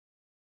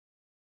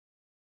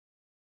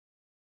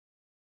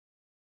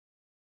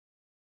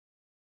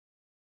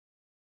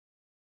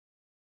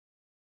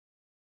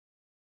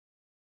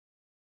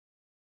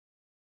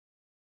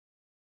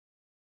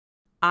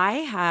I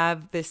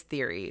have this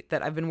theory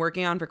that I've been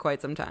working on for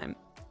quite some time,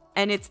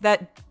 and it's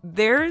that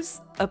there's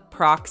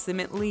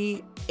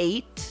approximately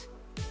 8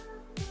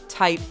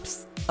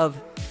 types of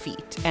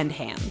feet and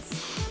hands.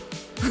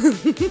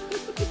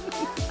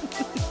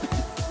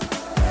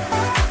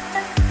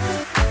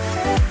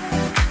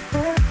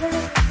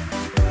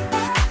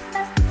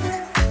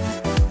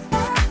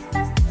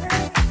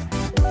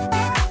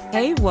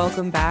 Hey,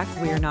 welcome back.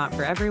 We're Not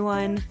For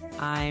Everyone.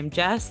 I'm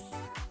Jess.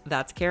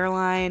 That's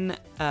Caroline.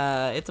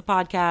 It's a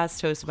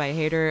podcast hosted by a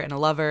hater and a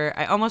lover.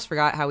 I almost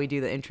forgot how we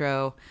do the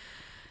intro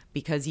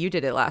because you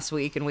did it last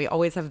week, and we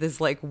always have this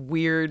like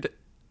weird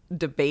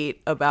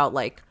debate about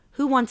like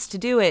who wants to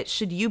do it.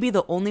 Should you be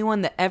the only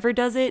one that ever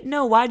does it?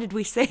 No, why did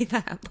we say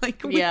that?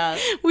 Like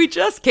we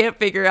just can't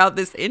figure out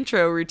this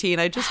intro routine.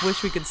 I just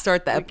wish we could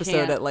start the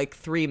episode at like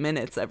 3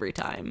 minutes every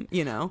time,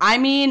 you know? I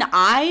mean,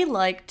 sometimes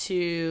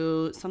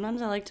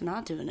I like to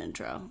not do an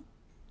intro.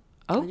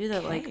 I do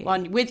that like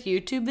with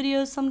YouTube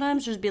videos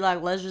sometimes, just be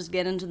like, let's just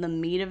get into the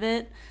meat of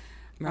it.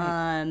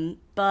 Right.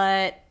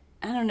 But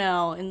I don't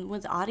know. And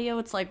with audio,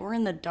 it's like we're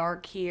in the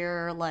dark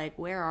here. Like,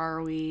 where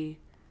are we?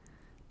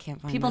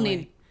 Can't find people my need.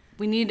 way.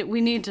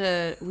 We need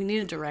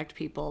to direct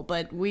people,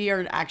 but we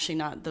are actually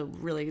not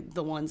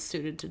the ones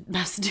suited to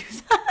best do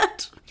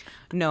that.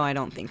 No, I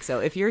don't think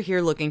so. If you're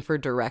here looking for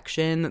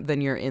direction, then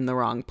you're in the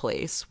wrong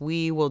place.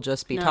 We will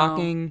just be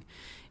talking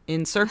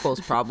in circles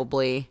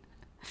probably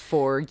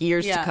for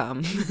years to come.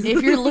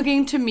 If you're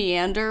looking to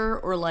meander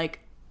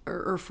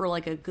or for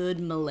like a good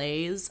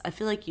malaise, I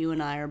feel like you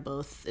and I are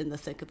both in the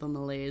thick of a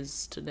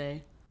malaise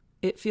today.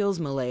 It feels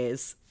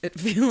malaise. It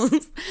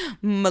feels...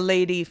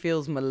 Milady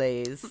feels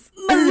malaise.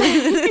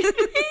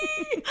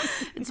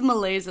 It's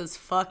malaise as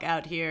fuck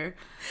out here.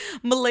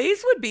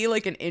 Malaise would be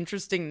like an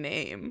interesting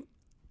name.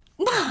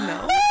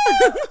 No?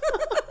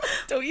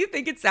 Don't you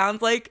think it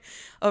sounds like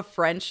a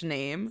French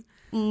name?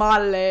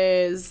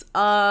 Malaise.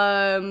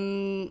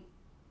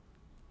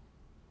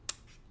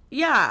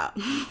 Yeah.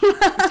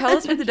 Tell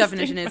us what the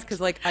definition is, because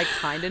like I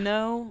kind of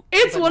know.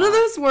 It's one of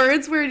those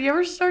words where you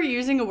ever start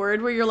using a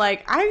word where you're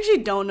like, I actually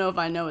don't know if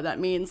I know what that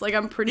means. Like,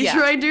 I'm pretty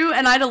sure I do,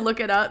 and I had to look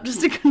it up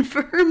just to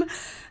confirm.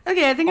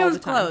 Okay, I think I was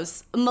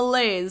close.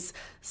 Malaise.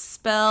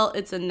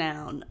 It's a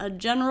noun. A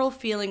general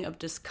feeling of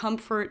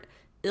discomfort,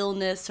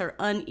 illness, or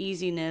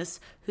uneasiness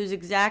whose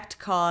exact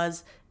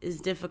cause is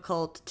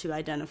difficult to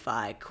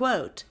identify.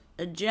 Quote,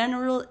 a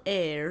general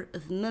air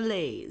of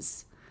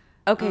malaise.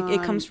 Okay,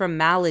 it comes from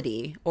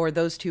malady, or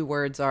those two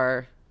words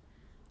are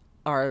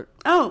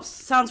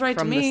sounds right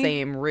to me. From the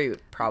same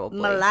root, probably.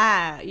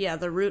 Malai. Yeah,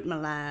 the root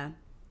malai.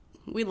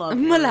 We love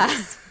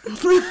malaise.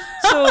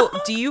 So,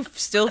 do you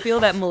still feel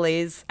that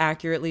malaise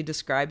accurately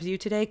describes you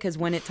today? Because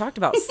when it talked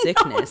about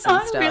sickness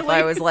and stuff, really,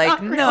 I was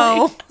like,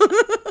 no.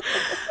 Really.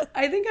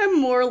 I think I'm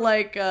more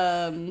like,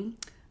 I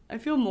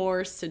feel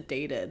more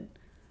sedated.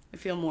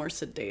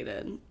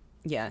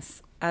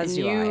 Yes, as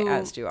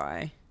do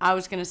I. I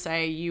was going to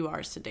say you are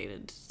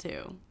sedated,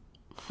 too.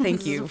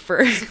 Thank you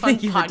for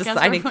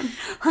deciding.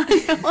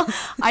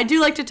 I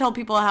do like to tell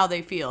people how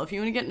they feel. If you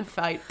want to get in a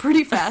fight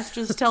pretty fast,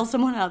 just tell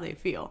someone how they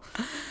feel.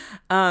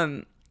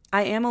 I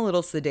am a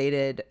little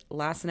sedated.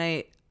 Last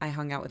night, I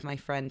hung out with my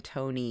friend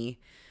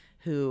Tony,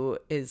 who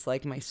is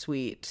like my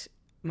sweet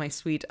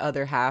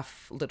other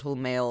half little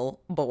male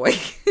boy.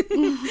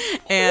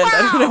 And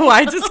I don't know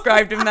why I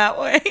described him that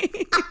way.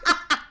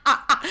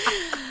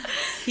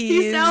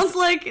 He sounds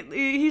like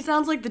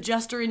the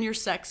jester in your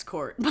sex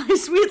court. My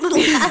sweet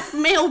little half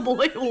male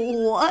boy.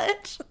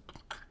 What?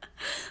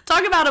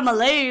 Talk about a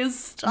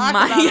malaise. Talk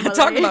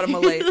about a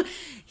malaise.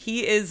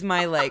 He is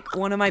my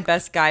one of my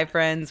best guy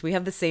friends. We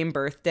have the same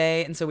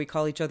birthday, and so we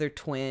call each other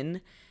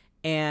twin.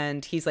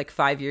 And he's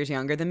 5 years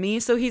younger than me,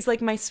 so he's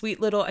my sweet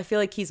little. I feel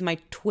like he's my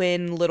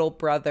twin little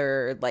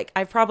brother.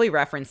 I've probably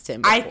referenced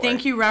him before. I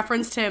think you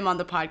referenced him on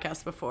the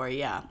podcast before.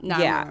 Yeah, now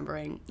I'm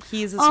remembering.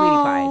 He's a sweetie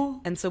pie,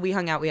 and so we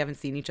hung out. We haven't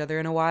seen each other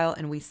in a while,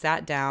 and we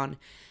sat down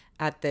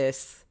at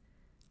this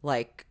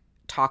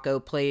taco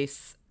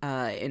place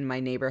in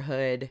my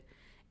neighborhood.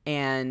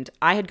 And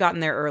I had gotten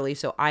there early,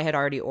 so I had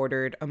already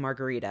ordered a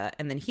margarita,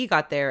 and then he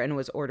got there and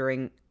was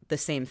ordering the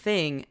same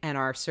thing, and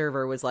our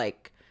server was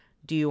like,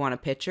 do you want a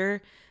pitcher?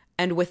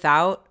 And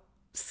without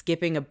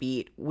skipping a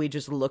beat, we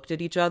just looked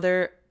at each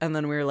other, and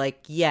then we were like,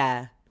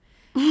 yeah.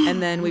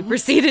 And then we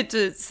proceeded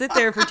to sit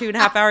there for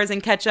 2.5 hours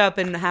and catch up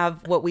and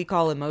have what we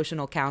call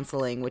emotional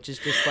counseling, which is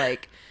just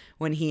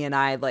when he and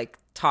I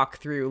talk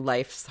through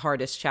life's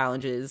hardest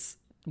challenges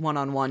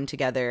one-on-one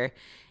together,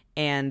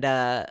 and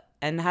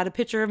had a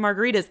pitcher of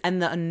margaritas.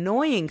 And the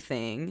annoying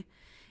thing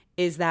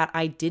is that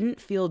I didn't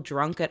feel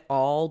drunk at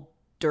all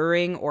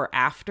during or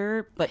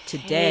after, but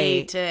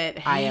today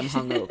I am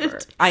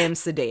hungover. I am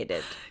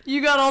sedated.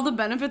 You got all the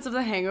benefits of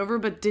the hangover,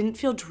 but didn't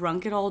feel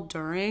drunk at all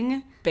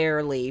during?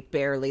 Barely.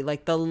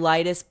 The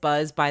lightest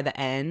buzz by the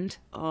end.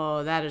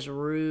 Oh, that is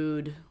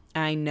rude.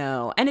 I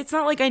know. And it's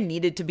not like I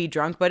needed to be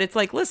drunk, but it's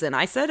listen,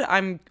 I said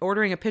I'm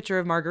ordering a pitcher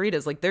of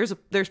margaritas.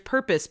 There's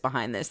purpose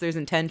behind this. There's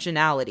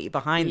intentionality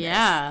behind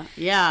this.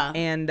 Yeah.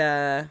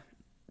 And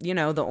you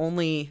know, the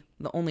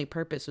only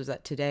purpose was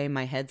that today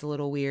my head's a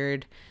little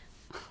weird.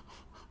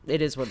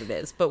 It is what it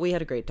is, but we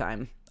had a great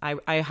time.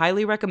 I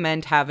highly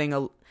recommend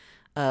having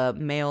a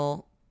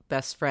male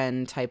best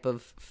friend type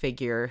of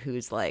figure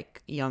who's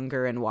like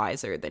younger and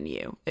wiser than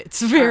you.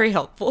 It's very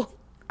helpful.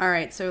 All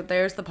right, so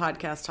there's the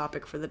podcast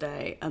topic for the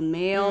day. A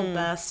male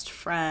best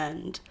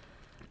friend.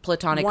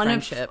 Platonic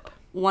friendship.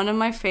 One of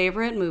my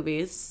favorite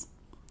movies,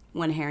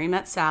 When Harry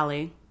Met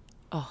Sally.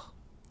 Oh.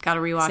 Got to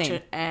rewatch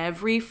it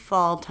every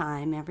fall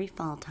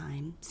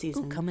time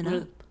season.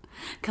 Ooh,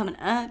 coming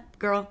up,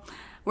 girl.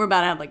 We're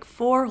about to have like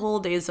 4 whole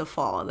days of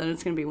fall, and then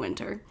it's going to be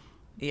winter.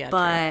 Yeah,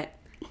 but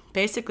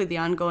basically the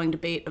ongoing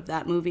debate of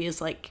that movie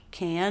is like,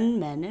 can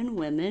men and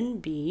women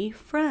be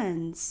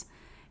friends?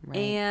 Right.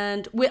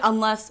 And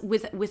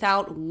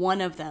without one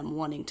of them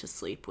wanting to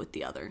sleep with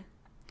the other.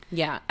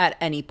 Yeah, at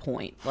any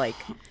point. Like,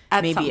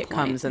 maybe it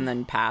comes and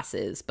then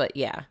passes, but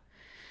yeah.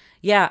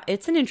 Yeah,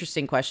 it's an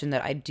interesting question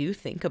that I do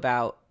think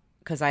about,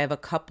 because I have a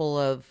couple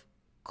of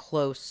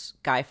close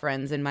guy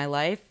friends in my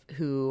life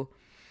who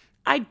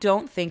I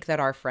don't think that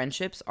our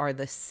friendships are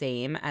the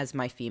same as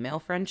my female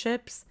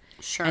friendships.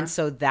 Sure. And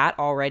so that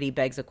already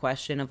begs a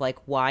question of like,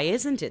 why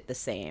isn't it the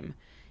same?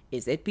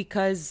 Is it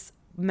because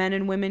men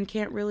and women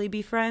can't really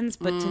be friends?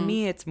 But to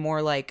me, it's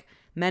more like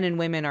men and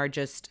women are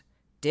just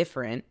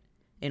different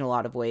in a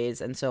lot of ways.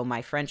 And so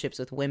my friendships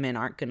with women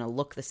aren't going to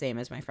look the same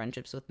as my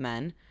friendships with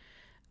men.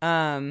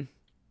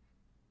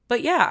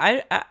 But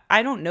yeah,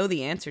 I don't know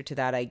the answer to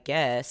that, I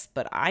guess.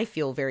 But I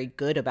feel very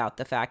good about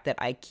the fact that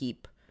I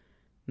keep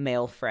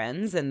male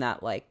friends, and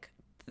that like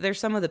there's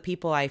some of the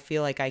people I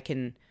feel like I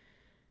can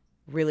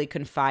really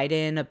confide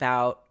in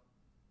about.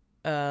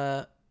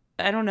 I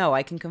don't know.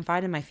 I can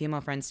confide in my female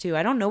friends too.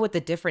 I don't know what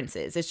the difference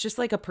is. It's just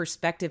like a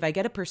perspective. I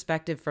get a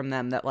perspective from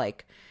them that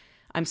like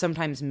I'm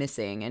sometimes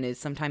missing and is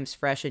sometimes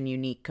fresh and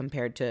unique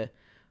compared to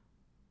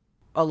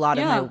a lot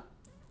of my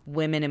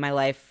women in my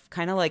life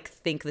kind of like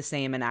think the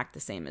same and act the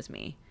same as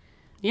me.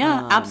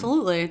 Yeah,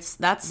 absolutely.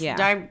 That's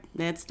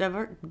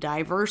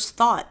diverse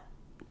thought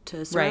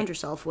to surround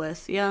yourself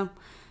with. Yeah.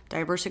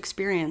 Diverse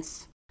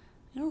experience.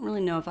 I don't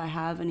really know if I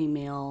have any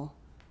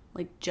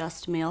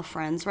just male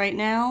friends right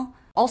now.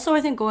 Also,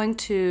 I think going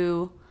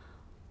to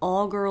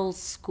all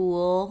girls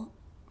school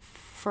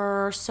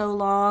for so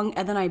long,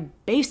 and then I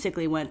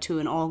basically went to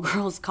an all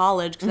girls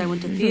college because I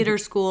went to theater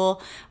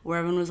school where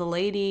everyone was a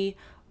lady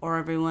or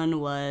everyone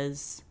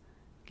was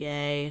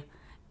gay,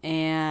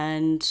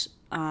 and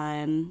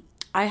I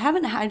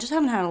just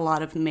haven't had a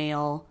lot of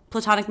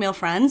platonic male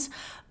friends,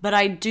 but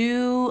I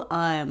do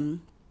I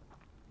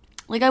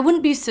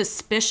wouldn't be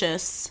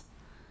suspicious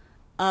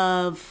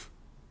of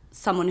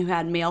someone who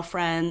had male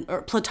friend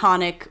or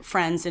platonic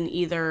friends in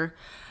either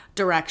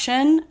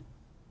direction.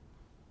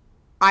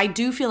 I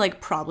do feel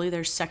like probably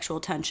there's sexual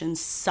tension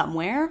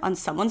somewhere on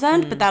someone's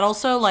end, but that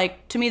also,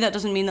 like, to me, that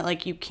doesn't mean that,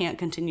 like, you can't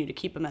continue to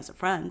keep them as a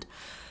friend.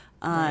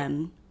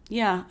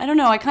 Yeah, I don't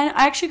know. I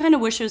actually kind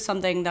of wish it was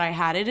something that I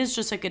had. It is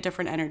just, like, a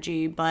different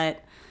energy,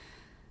 but,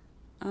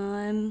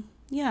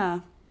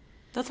 yeah.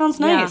 That sounds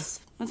nice.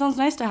 Yeah. That sounds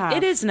nice to have.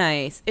 It is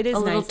nice. It is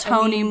nice. A little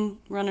Tony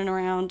running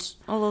around.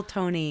 A little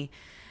Tony.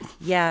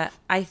 Yeah,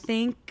 I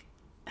think,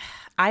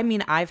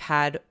 I've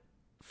had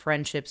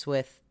friendships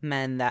with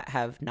men that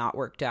have not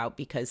worked out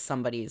because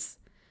somebody's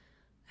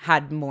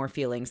had more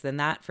feelings than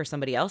that for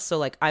somebody else. So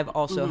like I've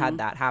also had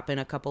that happen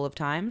a couple of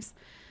times.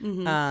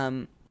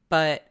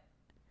 But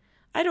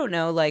I don't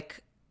know,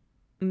 like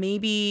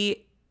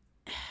maybe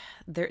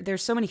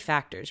there's so many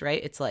factors,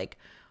 right? It's like,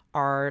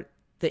 are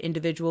the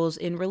individuals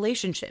in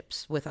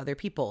relationships with other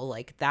people?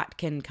 Like that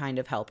can kind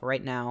of help.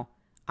 Right now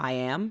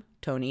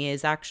Tony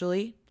is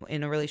actually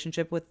in a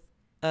relationship with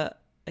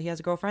he has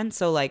a girlfriend.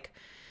 So like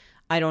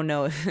I don't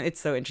know if it's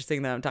so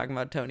interesting that I'm talking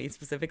about Tony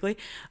specifically.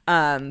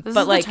 This is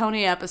the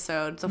Tony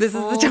episode. The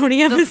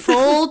Tony episode. The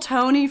full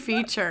Tony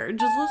feature.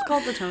 Just let's call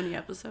it the Tony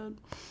episode.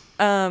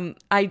 So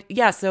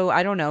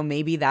I don't know,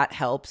 maybe that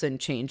helps and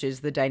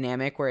changes the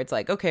dynamic where it's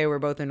like, okay, we're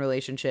both in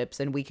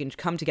relationships and we can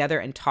come together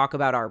and talk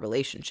about our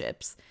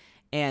relationships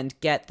and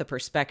get the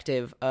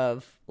perspective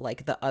of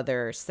like the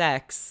other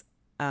sex.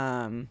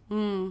 And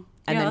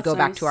then go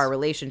back to our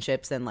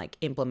relationships and like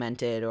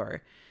implement it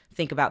or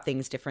think about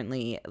things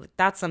differently.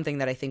 That's something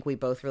that I think we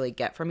both really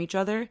get from each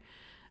other.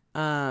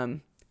 I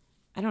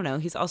don't know.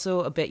 He's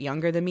also a bit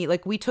younger than me.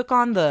 Like we took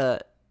on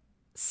the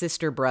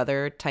sister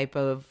brother type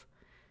of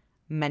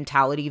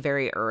mentality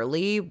very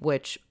early,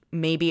 which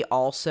maybe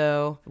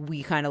also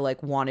we kind of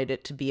like wanted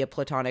it to be a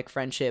platonic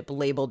friendship,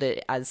 labeled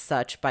it as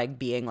such by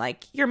being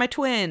like, you're my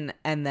twin.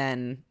 And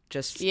then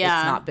just it's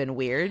not been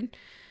weird.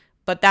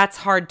 But that's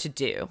hard to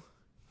do.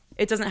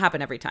 It doesn't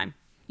happen every time.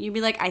 You'd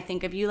be like, I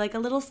think of you like a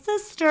little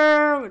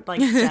sister.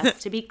 Like,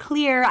 just to be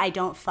clear, I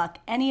don't fuck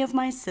any of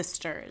my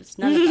sisters.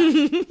 None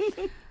of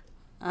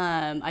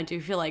them. I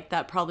do feel like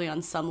that probably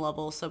on some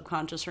level,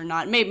 subconscious or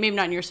not. Maybe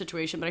not in your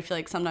situation, but I feel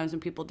like sometimes when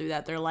people do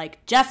that, they're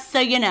like, just so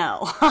you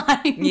know.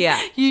 Yeah.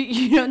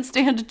 You don't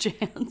stand a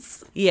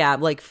chance. Yeah,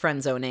 like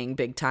friend zoning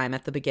big time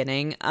at the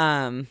beginning.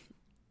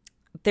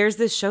 There's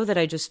this show that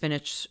I just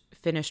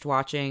finished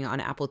watching on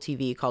Apple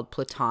TV called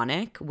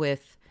Platonic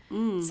with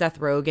Seth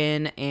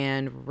Rogen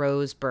and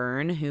Rose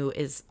Byrne, who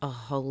is a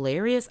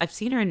hilarious. I've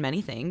seen her in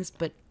many things,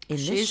 but in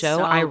this show,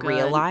 so I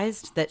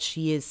realized that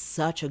she is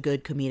such a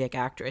good comedic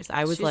actress.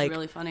 She's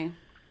really funny.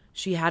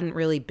 She hadn't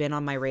really been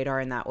on my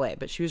radar in that way,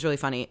 but she was really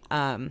funny.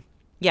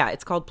 Yeah,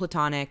 it's called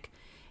Platonic,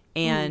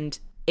 and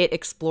it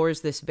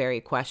explores this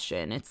very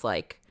question. It's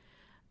like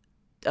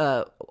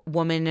a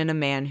woman and a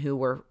man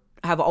who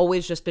have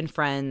always just been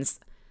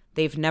friends.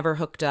 They've never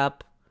hooked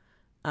up.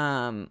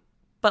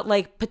 But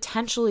like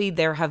potentially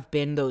there have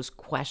been those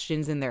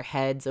questions in their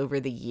heads over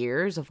the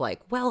years of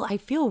like, well, I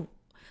feel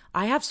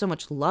I have so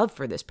much love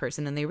for this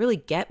person and they really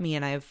get me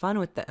and I have fun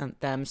with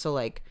them. So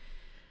like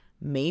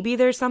maybe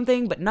there's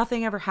something, but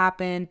nothing ever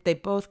happened. They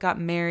both got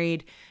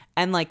married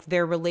and like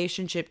their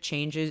relationship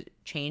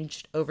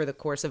changed over the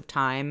course of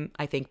time.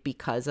 I think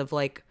because of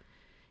like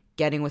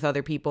getting with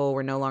other people,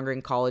 we're no longer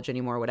in college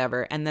anymore,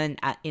 whatever. And then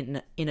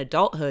in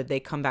adulthood, they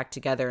come back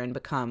together and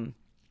become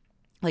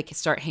like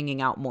start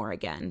hanging out more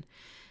again.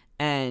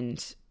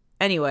 And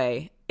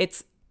anyway,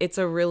 it's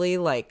a really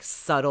like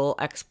subtle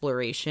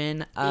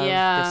exploration of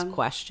this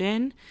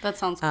question. That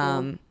sounds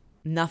cool.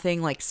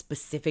 Nothing like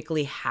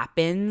specifically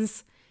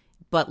happens,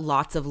 but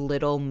lots of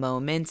little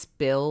moments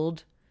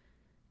build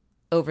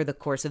over the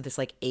course of this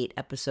like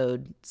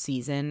 8-episode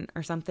season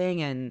or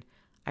something. And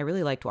I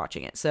really liked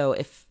watching it. So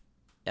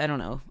I don't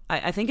know.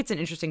 I think it's an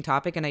interesting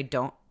topic and I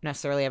don't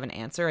necessarily have an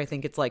answer. I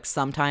think it's like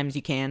sometimes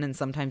you can and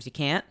sometimes you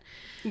can't.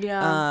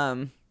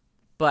 Yeah.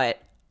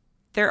 But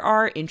there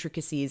are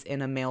intricacies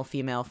in a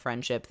male-female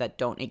friendship that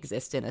don't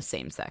exist in a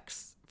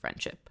same-sex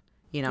friendship,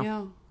 you know?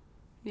 Yeah.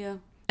 Yeah.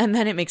 And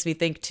then it makes me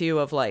think too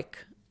of like,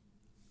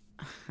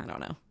 I don't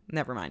know.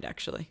 Never mind,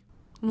 actually.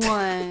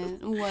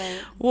 What?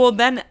 Well,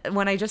 then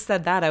when I just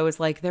said that, I was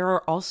like, there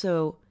are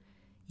also,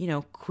 you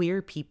know,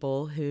 queer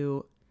people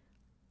who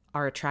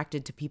are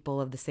attracted to people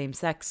of the same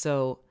sex.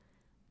 So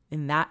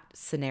in that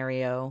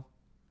scenario,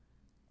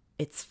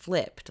 it's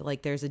flipped.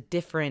 Like there's a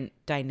different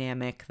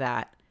dynamic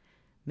that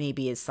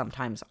maybe is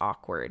sometimes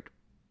awkward.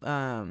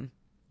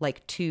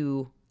 Like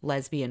two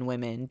lesbian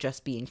women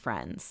just being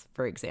friends,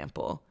 for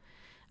example.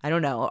 I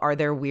don't know. Are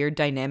there weird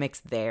dynamics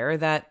there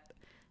that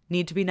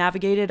need to be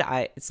navigated?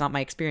 It's not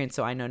my experience,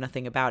 so I know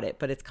nothing about it.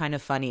 But it's kind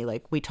of funny.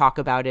 Like we talk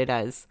about it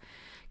as,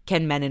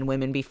 can men and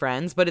women be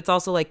friends? But it's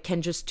also like,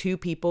 can just two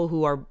people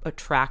who are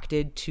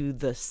attracted to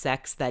the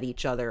sex that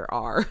each other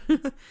are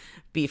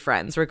be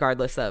friends,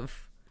 regardless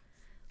of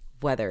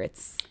whether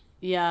it's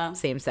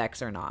same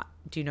sex or not?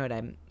 Do you know what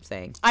I'm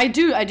saying? I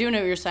do know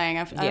what you're saying.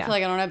 I feel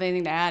like I don't have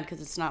anything to add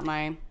because it's not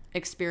my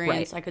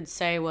experience. Right. I could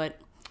say what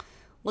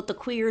the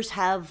queers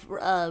have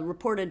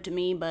reported to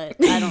me, but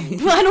I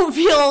don't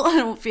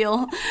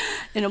feel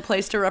in a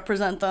place to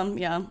represent them.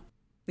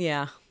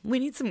 Yeah, we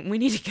need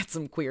to get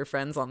some queer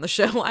friends on the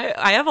show.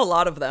 I have a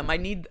lot of them. I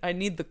need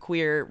the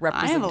queer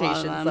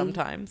representation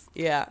sometimes.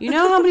 Yeah. You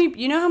know how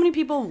many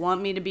people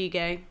want me to be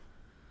gay?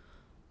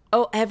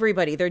 Oh,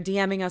 everybody. They're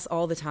DMing us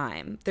all the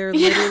time. They're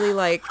literally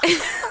like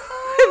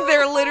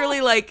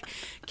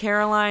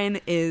Caroline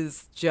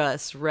is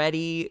just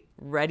ready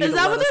Is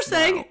that what they're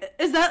saying?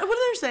 Is that what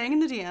they're saying in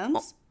the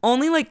DMs?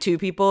 Only like 2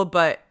 people,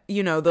 but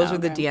you know, those are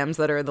the DMs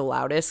that are the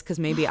loudest because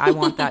maybe I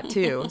want that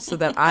too so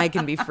that I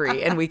can be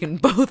free and we can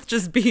both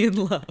just be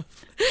in love.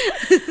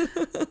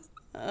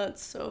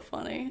 That's so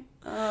funny.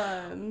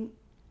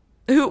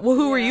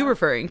 Who were you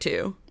referring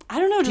to? I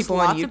don't know, just people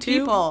lots of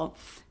people.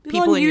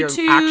 People in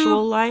YouTube, your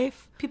actual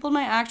life? People in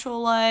my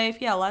actual life.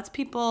 Yeah, lots of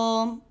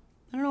people.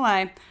 I don't know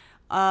why.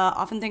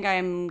 Often think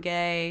I'm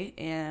gay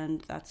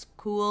and that's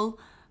cool.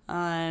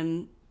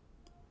 But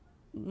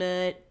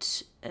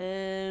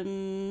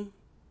everyone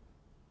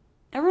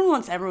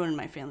wants everyone in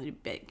my family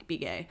to be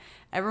gay.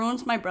 Everyone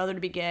wants my brother to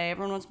be gay.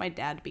 Everyone wants my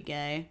dad to be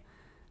gay.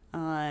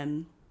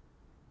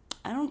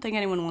 I don't think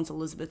anyone wants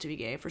Elizabeth to be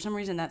gay. For some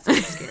reason, that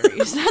sounds scary.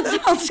 Does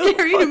that sound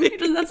scary to me?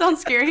 Doesn't that sound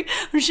scary?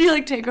 Would she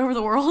like take over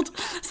the world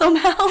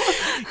somehow?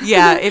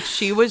 Yeah, if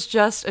she was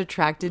just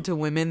attracted to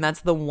women,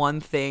 that's the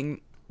one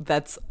thing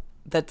that's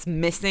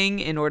missing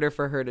in order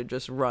for her to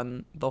just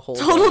run the whole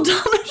total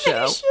domination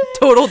show.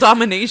 Total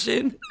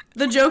domination.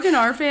 The joke in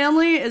our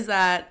family is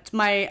that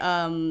my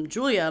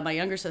Julia, my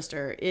younger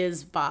sister,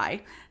 is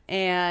bi,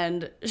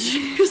 and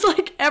she's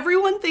like,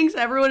 everyone thinks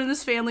everyone in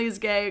this family is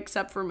gay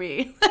except for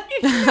me.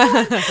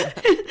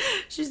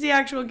 She's the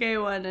actual gay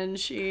one, and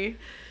she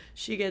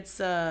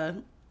gets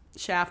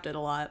shafted a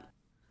lot.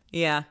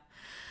 Yeah.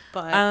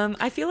 But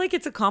I feel like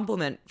it's a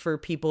compliment for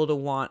people to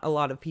want a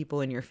lot of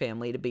people in your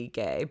family to be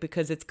gay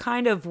because it's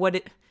kind of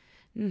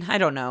I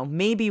don't know,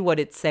 maybe what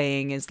it's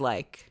saying is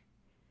like,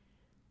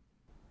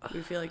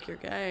 we feel like you're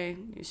gay.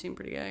 You seem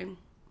pretty gay.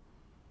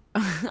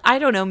 I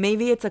don't know.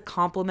 Maybe it's a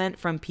compliment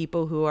from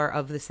people who are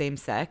of the same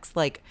sex.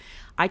 Like,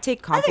 I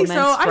take compliments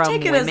from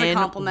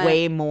women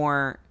way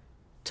more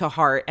to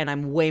heart, and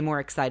I'm way more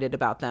excited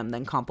about them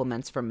than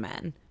compliments from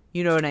men.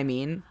 You know what I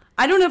mean?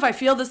 I don't know if I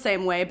feel the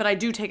same way, but I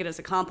do take it as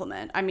a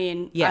compliment. I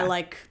mean, I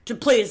like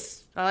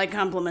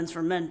compliments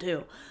from men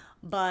too.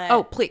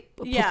 But please.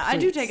 Yeah, I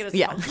do take it as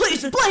a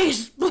compliment.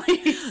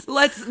 Please.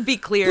 Let's be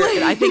clear.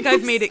 Please. I think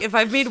if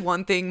I've made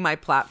one thing my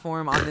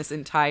platform on this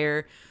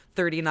entire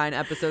 39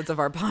 episodes of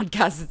our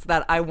podcast, it's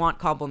that I want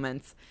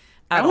compliments.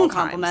 I want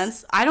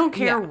compliments. I don't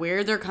care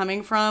where they're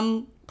coming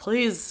from.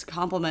 Please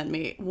compliment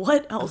me.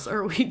 What else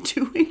are we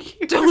doing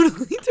here?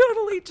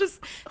 Totally.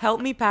 Just help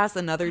me pass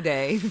another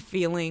day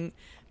feeling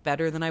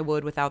better than I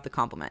would without the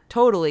compliment.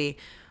 Totally.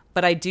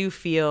 But I do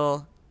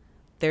feel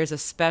there's a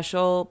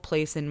special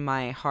place in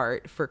my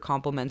heart for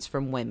compliments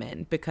from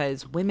women,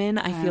 because women,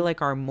 I feel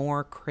like, are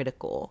more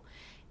critical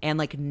and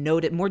like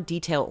more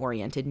detail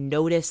oriented,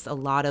 notice a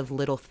lot of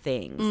little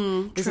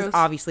things. This is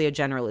obviously a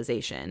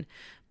generalization,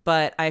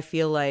 but I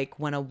feel like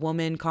when a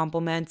woman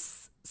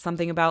compliments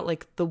something about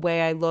like the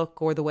way I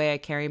look or the way I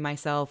carry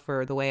myself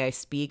or the way I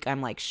speak,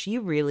 I'm like, she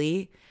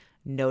really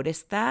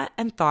noticed that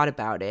and thought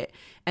about it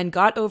and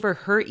got over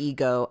her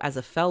ego as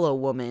a fellow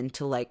woman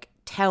to like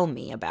tell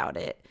me about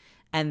it.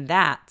 And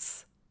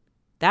that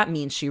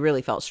means she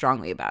really felt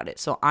strongly about it.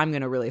 So I'm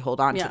going to really hold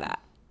on to that.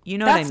 You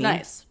know what I mean? That's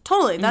nice.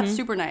 Totally. That's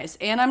super nice.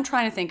 And I'm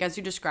trying to think, as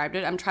you described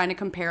it, I'm trying to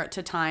compare it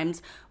to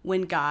times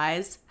when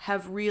guys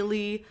have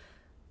really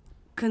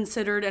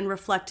considered and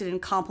reflected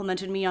and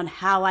complimented me on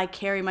how I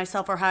carry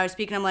myself or how I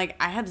speak. And I'm like,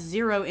 I have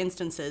 0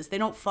 instances. They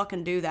don't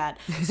fucking do that.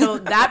 So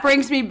that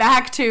brings me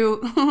back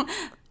to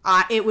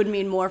it would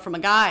mean more from a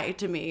guy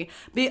to me.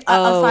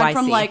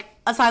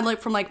 Aside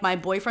from my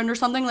boyfriend or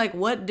something, like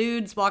what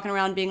dude's walking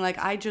around being like,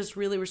 I just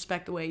really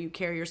respect the way you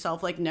carry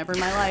yourself. Like never in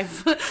my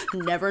life,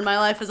 never in my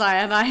life have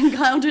I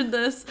encountered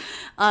this.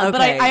 But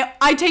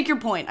I take your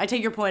point. I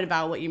take your point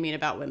about what you mean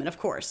about women, of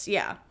course.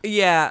 Yeah.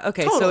 Yeah.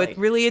 Okay. Totally.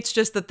 So it's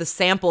just that the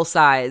sample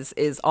size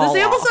is all the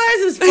sample off. size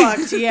is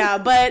fucked. Yeah.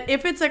 But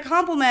if it's a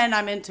compliment,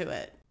 I'm into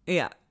it.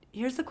 Yeah.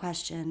 Here's the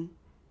question.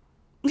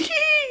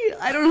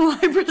 I don't know why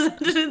I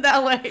presented it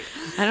that way.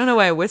 I don't know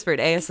why I whispered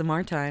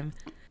ASMR time.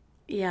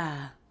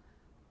 Yeah.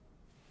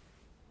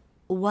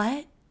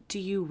 What do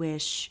you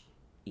wish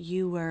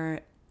you were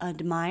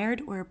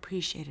admired or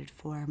appreciated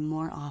for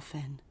more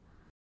often?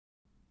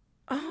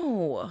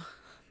 Oh,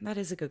 that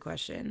is a good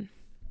question.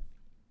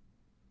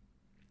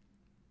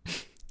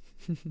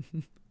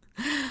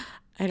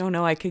 I don't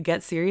know. I could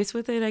get serious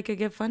with it. I could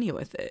get funny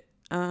with it.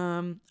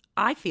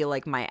 I feel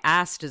like my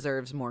ass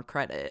deserves more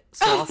credit,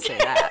 so I'll say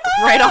that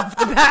right off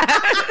the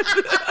bat.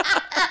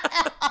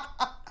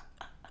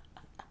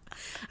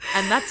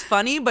 And that's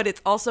funny, but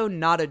it's also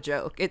not a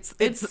joke. It's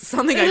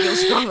something I feel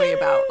strongly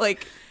about.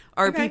 Like,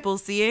 are people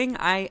seeing?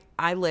 I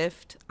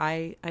lift,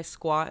 I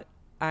squat,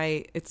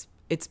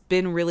 it's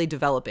been really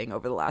developing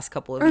over the last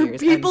couple of years.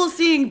 People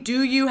seeing,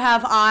 do you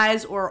have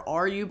eyes or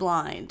are you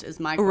blind is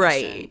my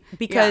question. Right,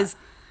 because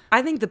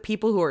I think the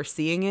people who are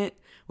seeing it,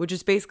 which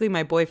is basically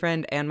my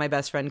boyfriend and my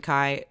best friend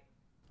Kai,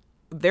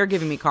 they're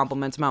giving me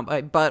compliments about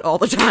my butt all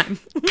the time.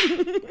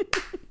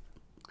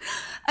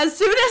 As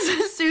soon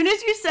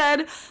as you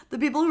said the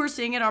people who are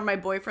seeing it are my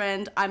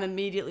boyfriend, I'm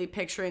immediately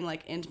picturing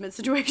like intimate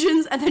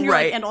situations, and then you're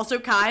like, and also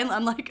Kai, and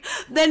I'm like,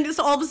 then just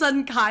all of a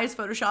sudden Kai is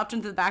photoshopped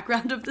into the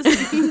background of the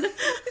scene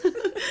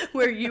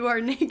where you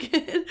are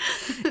naked.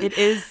 It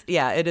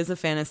is a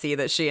fantasy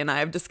that she and I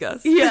have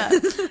discussed. Yeah,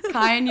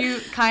 Kai and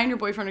your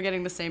boyfriend are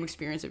getting the same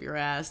experience of your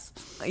ass.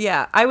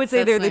 Yeah, I would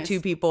say they're the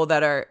two people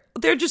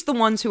they're just the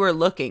ones who are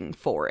looking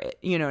for it.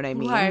 You know what I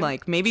mean? Right.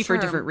 Like maybe for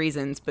different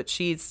reasons, but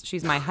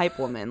she's my hype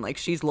woman. Like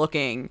she's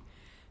making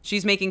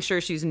sure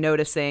she's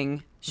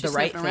noticing the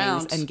right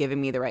things and giving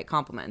me the right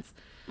compliments.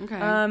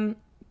 Okay.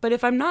 But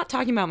if I'm not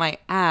talking about my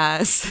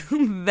ass,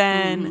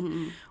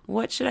 then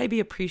what should I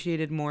be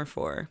appreciated more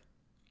for?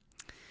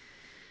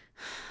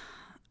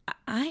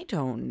 I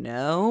don't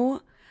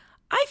know.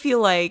 I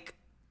feel like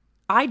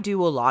I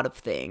do a lot of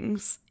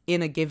things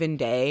in a given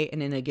day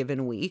and in a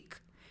given week.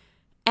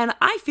 And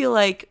I feel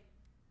like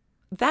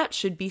that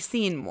should be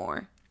seen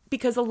more,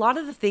 because a lot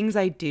of the things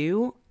I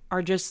do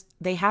are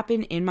they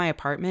happen in my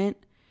apartment,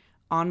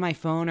 on my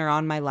phone or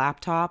on my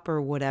laptop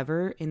or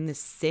whatever, in this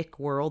sick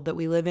world that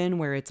we live in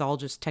where it's all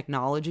just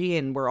technology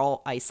and we're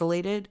all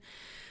isolated.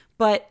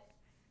 But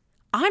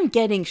I'm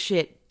getting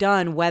shit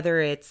done, whether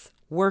it's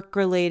work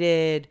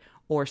related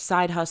or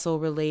side hustle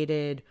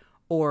related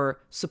or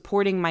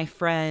supporting my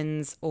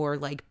friends or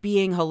like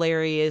being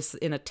hilarious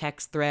in a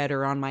text thread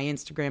or on my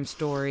Instagram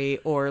story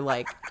or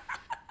like,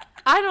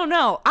 I don't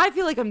know. I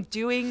feel like I'm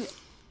doing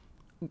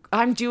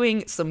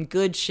some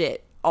good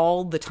shit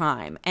all the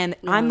time. And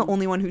I'm the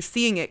only one who's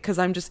seeing it because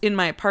I'm just in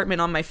my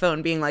apartment on my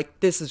phone being like,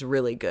 this is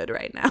really good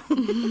right now.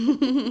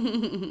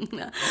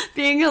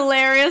 Being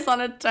hilarious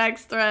on a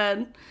text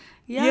thread.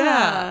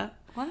 Yeah.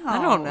 Wow.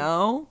 I don't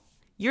know.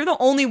 You're the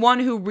only one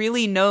who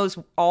really knows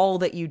all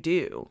that you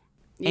do.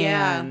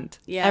 And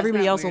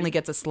everybody else only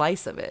gets a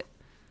slice of it.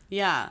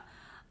 Yeah.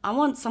 I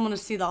want someone to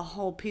see the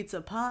whole pizza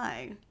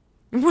pie.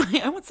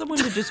 Right. I want someone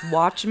to just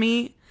watch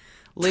me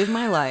live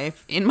my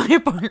life in my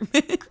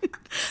apartment.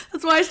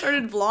 That's why I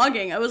started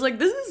vlogging. I was like,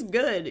 this is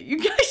good. You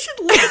guys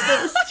should look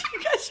at this.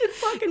 You guys should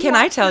fucking Can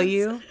watch I tell this.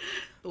 you?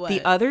 What?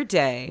 The other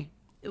day,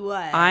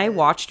 what? I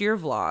watched your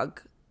vlog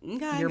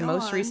Okay, your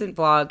most recent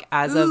vlog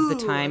as of the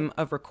time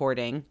of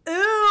recording.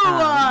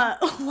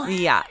 Ooh.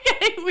 Yeah.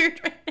 Getting weird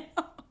right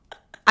now.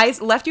 I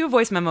left you a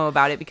voice memo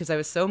about it because I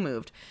was so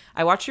moved.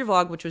 I watched your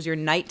vlog, which was your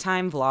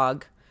nighttime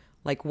vlog,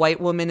 like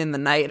White Woman in the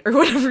Night or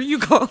whatever you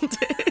called it.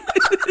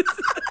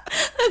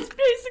 That's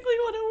basically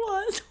what it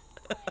was.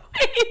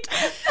 Wait,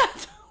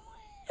 that's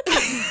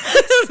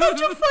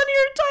such a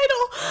funnier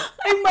title.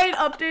 I might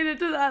update it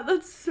to that.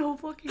 That's so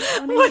fucking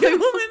funny. White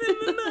Woman in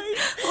the Night.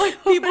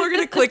 People are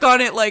going to click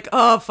on it like,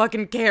 oh,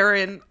 fucking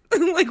Karen.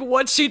 Like,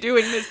 what's she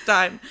doing this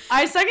time?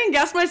 I second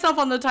guessed myself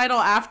on the title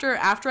after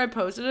I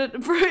posted it.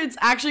 It's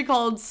actually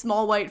called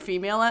Small White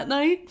Female at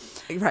Night.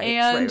 Right.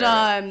 And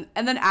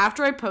and then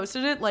after I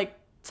posted it, like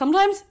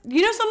sometimes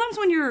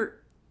when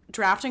you're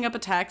drafting up a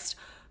text,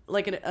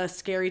 like a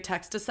scary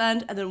text to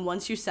send, and then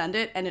once you send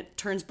it and it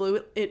turns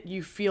blue,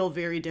 you feel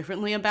very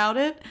differently about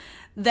it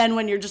than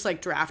when you're just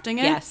like drafting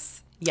it. Yes.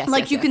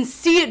 You can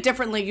see it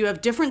differently. You have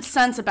different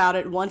sense about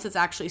it once it's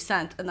actually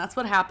sent. And that's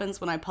what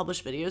happens when I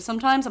publish videos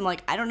sometimes. I'm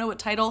like, I don't know what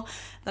title.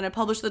 Then I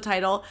publish the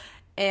title,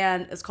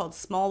 and it's called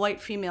Small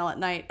White Female at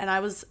Night. And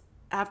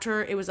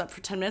after it was up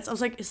for 10 minutes, I was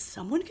like, is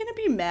someone going to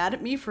be mad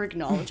at me for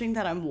acknowledging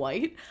that I'm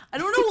white? I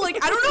don't know.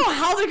 Like, I don't know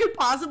how they could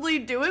possibly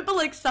do it, but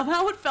like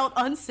somehow it felt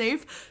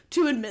unsafe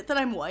to admit that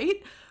I'm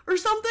white or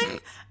something.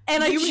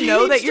 And you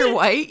know that you're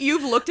white?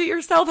 You've looked at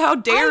yourself. How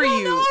dare you?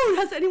 I don't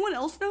know. Has anyone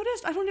else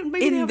noticed? I don't know.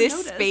 Maybe in this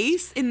noticed.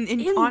 Space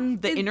on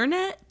the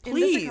internet, please. In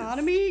this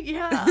economy,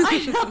 yeah,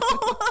 I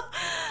know.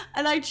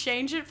 And I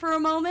changed it for a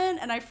moment,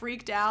 and I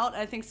freaked out.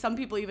 I think some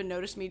people even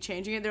noticed me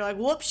changing it. They're like,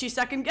 "Whoops, she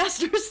second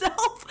guessed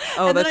herself."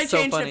 Oh, and that's then I so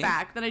changed funny. it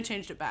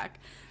back.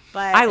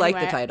 But I like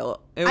the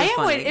title. It was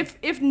funny.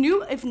 If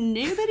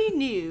nobody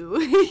knew,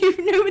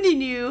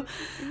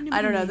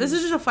 I don't know. This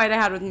is just a fight I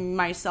had with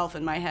myself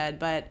in my head.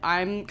 But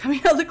I'm coming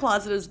out of the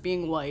closet as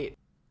being white.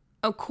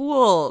 Oh,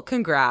 cool.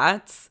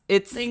 Congrats.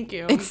 Thank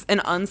you. It's an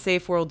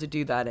unsafe world to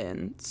do that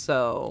in.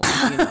 So,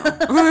 you know.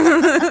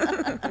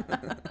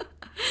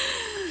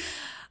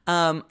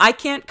 I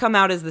can't come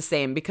out as the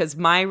same because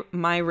my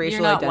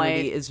racial identity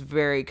white. is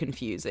very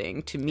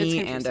confusing to me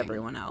and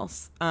everyone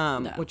else,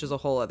 which is a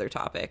whole other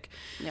topic.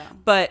 Yeah.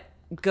 But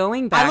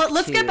going back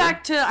let's get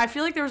back to, I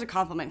feel like there was a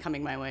compliment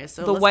coming my way.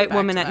 So the White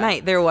Woman at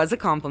Night. There was a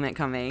compliment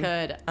coming.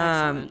 Good.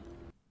 Excellent.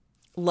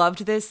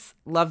 Loved this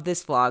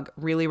vlog.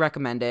 Really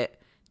recommend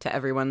it to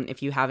everyone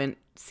if you haven't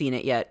seen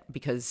it yet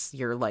because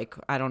you're like,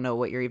 I don't know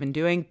what you're even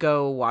doing.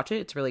 Go watch it.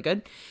 It's really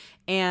good.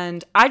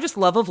 And I just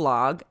love a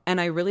vlog,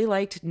 and I really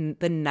liked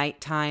the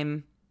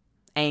nighttime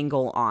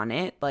angle on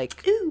it.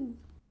 Like, ooh.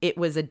 It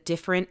was a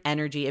different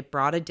energy. It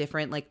brought a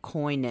different, like,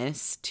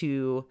 coyness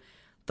to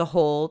the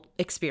whole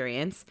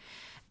experience.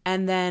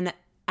 And then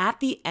at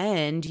the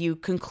end, you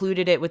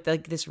concluded it with,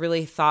 like, this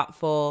really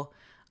thoughtful,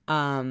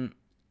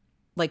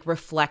 like,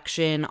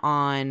 reflection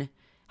on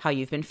how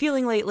you've been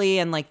feeling lately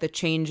and like the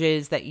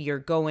changes that you're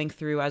going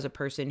through as a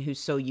person who's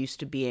so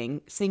used to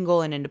being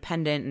single and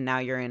independent, and now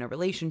you're in a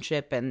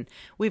relationship. And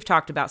we've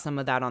talked about some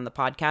of that on the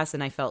podcast,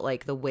 and I felt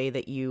like the way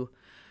that you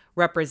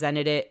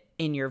represented it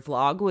in your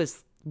vlog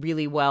was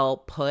really well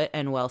put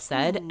and well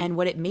said. Mm-hmm. And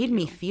what it made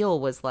me feel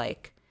was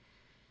like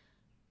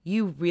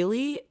you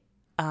really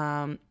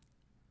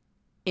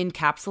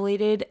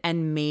encapsulated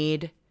and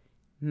made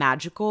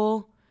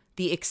magical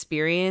the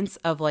experience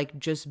of like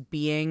just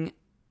being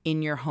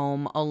in your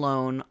home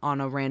alone on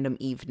a random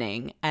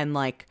evening and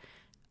like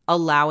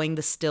allowing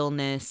the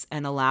stillness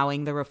and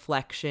allowing the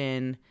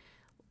reflection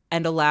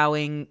and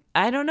allowing,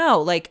 I don't know,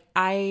 like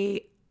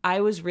I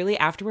was really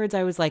afterwards,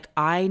 I was like,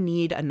 I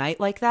need a night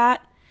like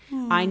that.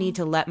 I need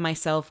to let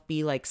myself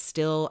be like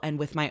still and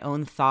with my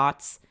own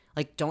thoughts.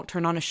 Like, don't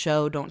turn on a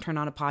show, don't turn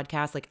on a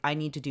podcast. Like, I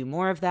need to do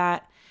more of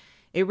that.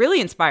 It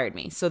really inspired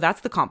me. So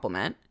that's the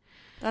compliment.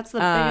 That's the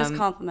biggest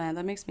compliment.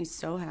 That makes me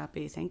so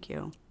happy. Thank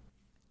you.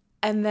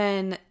 And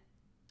then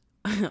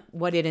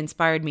what it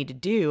inspired me to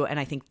do, and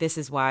I think this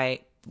is why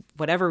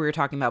whatever we were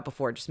talking about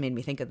before just made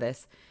me think of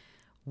this,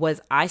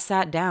 was I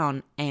sat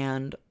down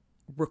and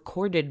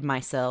recorded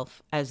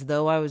myself as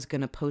though I was going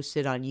to post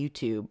it on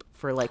YouTube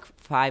for like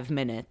 5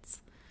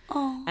 minutes.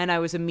 Oh. And I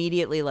was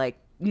immediately like,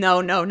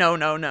 no. But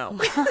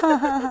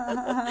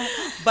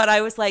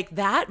I was like,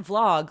 that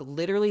vlog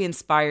literally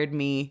inspired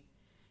me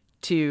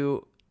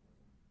to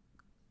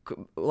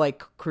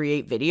like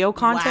create video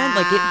content.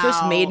 Wow. Like, it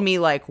just made me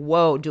like,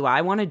 whoa, do I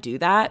want to do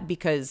that?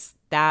 Because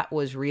that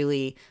was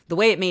really the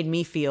way it made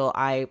me feel.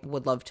 I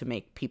would love to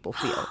make people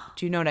feel.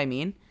 Do you know what I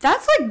mean?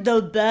 That's like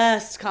the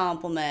best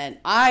compliment.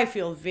 I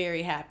feel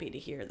very happy to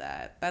hear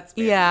that. That's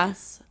very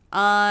nice.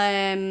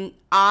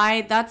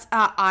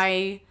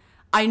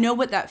 I know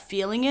what that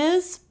feeling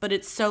is, but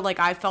it's so like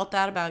I felt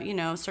that about, you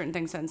know, certain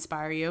things that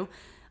inspire you.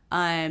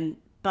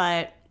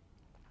 But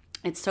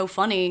it's so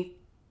funny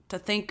to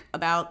think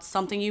about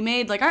something you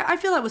made. Like I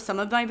feel that with some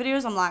of my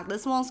videos, I'm like,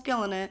 this one's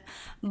killing it.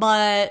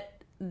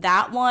 But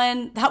that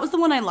was the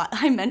one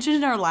I mentioned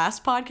in our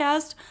last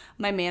podcast.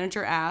 My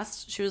manager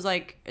asked, she was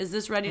like, is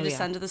this ready to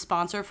send to the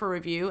sponsor for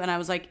review? And I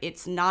was like,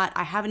 it's not.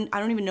 I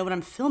don't even know what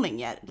I'm filming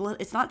yet.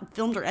 It's not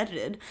filmed or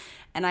edited.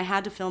 And I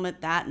had to film it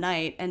that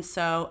night. And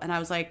I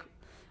was like,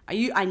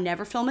 I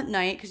never film at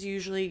night because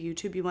usually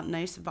YouTube, you want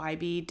nice,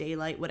 vibey,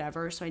 daylight,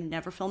 whatever. So I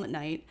never film at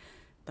night.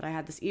 But I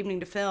had this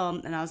evening to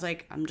film. And I was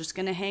like, I'm just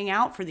going to hang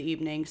out for the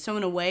evening. So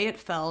in a way, it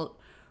felt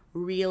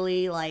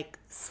really like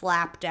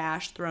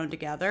slapdash thrown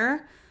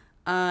together.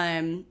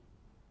 I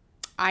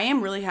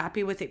am really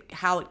happy with it,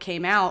 how it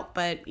came out,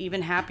 but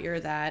even happier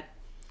that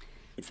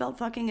it felt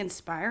fucking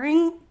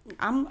inspiring.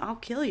 I'll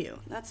kill you.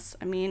 That's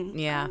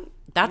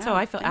how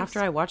I felt after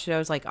I watched it. I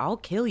was like, I'll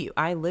kill you.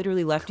 I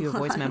literally left you a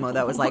voice memo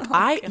that was like,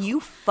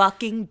 you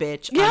fucking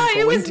bitch. Yeah,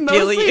 it was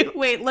mostly.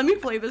 Wait, let me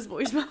play this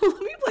voice memo.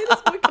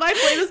 Can I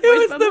play this voice memo? It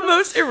was memo? the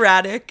most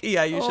erratic.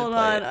 Yeah, you should play it. Hold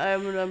on,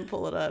 I'm gonna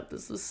pull it up.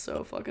 This was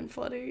so fucking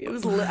funny. It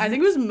was. I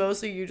think it was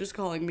mostly you just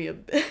calling me a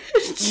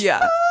bitch.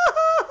 Yeah.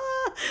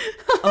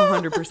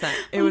 100%.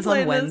 It was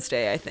on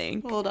Wednesday, I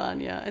think. Hold on,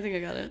 yeah, I think I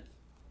got it.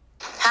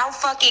 How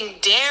fucking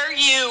dare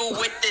you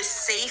with this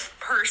safe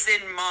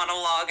person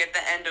monologue at the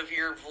end of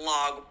your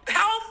vlog?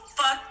 How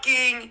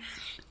fucking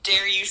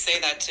dare you say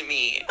that to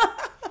me?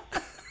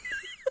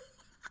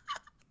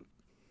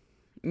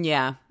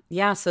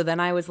 Yeah, so then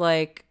I was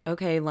like,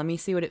 okay, let me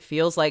see what it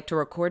feels like to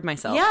record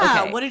myself.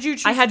 Yeah, okay. What did you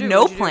choose I had to do?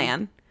 no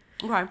plan.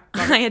 Okay.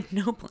 I had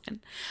no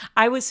plan.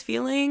 I was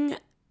feeling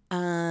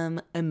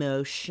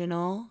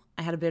emotional.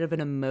 I had a bit of an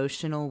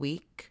emotional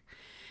week.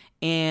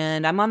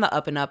 And I'm on the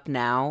up and up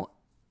now.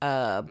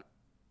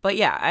 But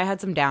yeah, I had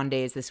some down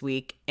days this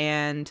week.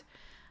 And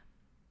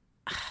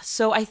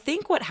so I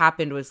think what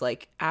happened was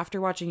like,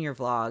 after watching your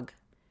vlog,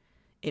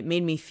 it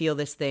made me feel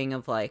this thing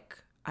of like,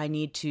 I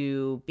need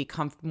to be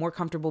more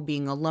comfortable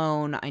being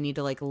alone. I need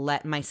to like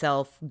let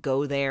myself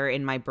go there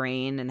in my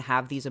brain and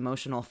have these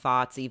emotional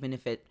thoughts, even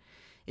if it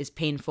is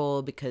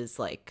painful, because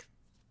like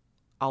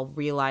I'll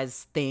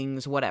realize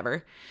things,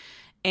 whatever.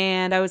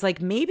 And I was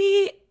like,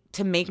 maybe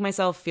to make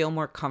myself feel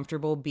more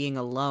comfortable being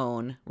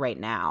alone right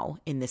now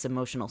in this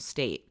emotional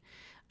state,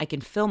 I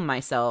can film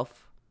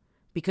myself,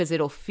 because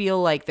it'll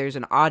feel like there's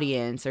an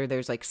audience or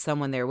there's like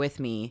someone there with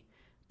me,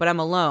 but I'm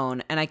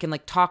alone and I can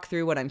like talk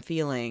through what I'm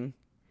feeling.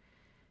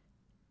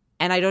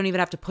 And I don't even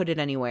have to put it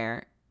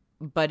anywhere,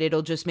 but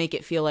it'll just make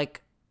it feel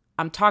like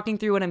I'm talking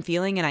through what I'm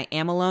feeling and I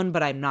am alone,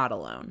 but I'm not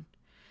alone.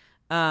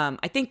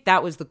 I think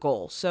that was the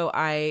goal. So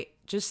I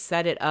just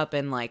set it up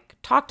and like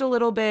talked a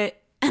little bit.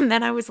 And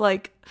then I was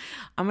like,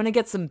 I'm going to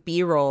get some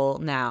B-roll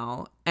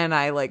now. And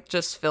I like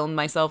just filmed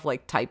myself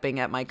like typing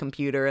at my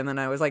computer. And then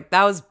I was like,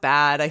 that was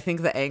bad. I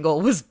think the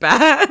angle was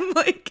bad.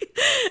 Like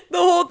the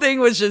whole thing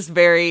was just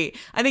I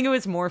think it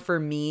was more for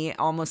me,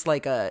 almost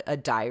like a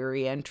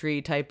diary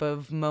entry type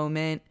of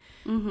moment,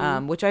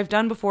 which I've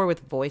done before with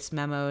voice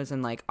memos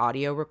and like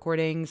audio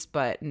recordings,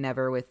 but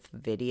never with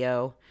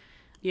video.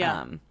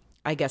 Yeah.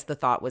 I guess the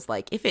thought was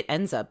like, if it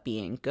ends up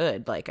being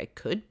good, like I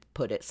could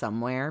put it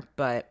somewhere,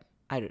 but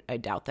I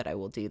doubt that I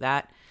will do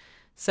that.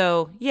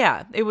 So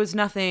yeah, it was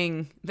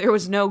nothing, there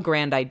was no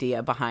grand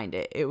idea behind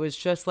it. It was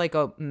just like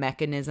a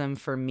mechanism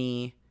for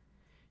me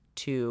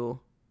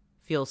to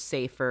feel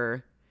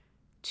safer,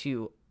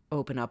 to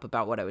open up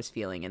about what I was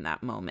feeling in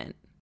that moment.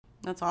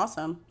 That's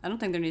awesome. I don't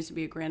think there needs to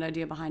be a grand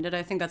idea behind it.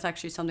 I think that's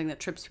actually something that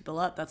trips people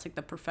up. That's like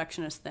the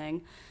perfectionist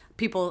thing.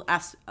 People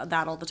ask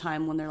that all the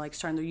time when they're like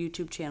starting their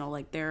YouTube channel.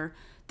 Like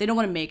they don't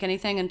want to make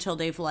anything until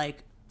they've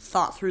like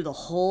thought through the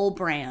whole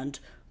brand,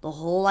 the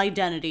whole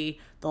identity,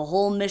 the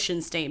whole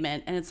mission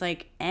statement. And it's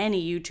like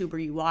any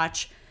YouTuber you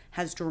watch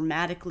has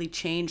dramatically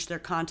changed their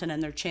content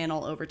and their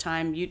channel over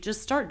time. You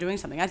just start doing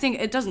something. I think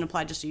it doesn't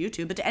apply just to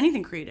YouTube, but to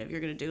anything creative you're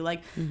going to do.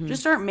 Like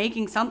just start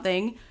making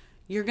something.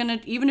 You're going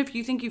to, even if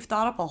you think you've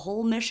thought up a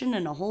whole mission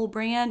and a whole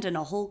brand and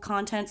a whole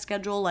content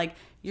schedule, like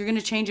you're going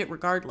to change it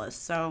regardless.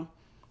 So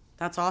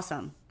that's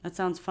awesome. That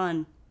sounds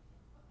fun.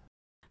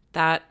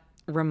 That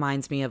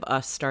reminds me of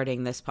us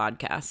starting this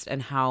podcast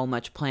and how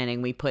much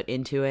planning we put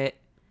into it.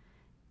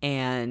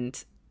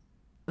 And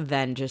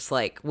then just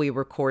like we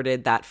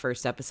recorded that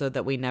first episode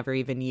that we never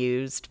even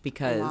used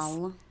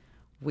because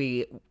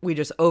we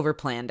just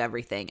overplanned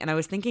everything. And I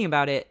was thinking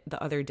about it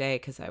the other day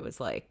because I was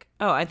like,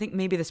 oh, I think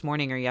maybe this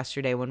morning or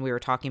yesterday when we were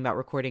talking about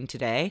recording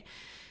today.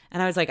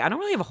 And I was like, I don't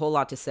really have a whole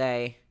lot to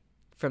say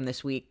from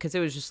this week because it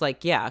was just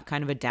like, yeah,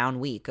 kind of a down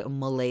week, a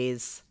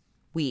malaise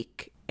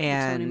week.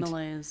 And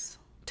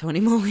Tony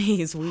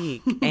Malaise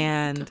week.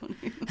 And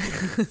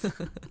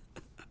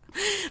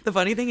the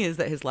funny thing is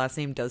that his last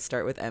name does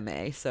start with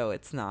M-A, so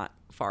it's not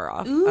far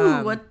off.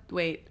 Ooh, what?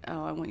 Wait.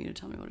 Oh, I want you to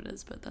tell me what it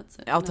is, but that's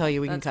it. I'll tell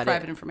you. We can cut it. That's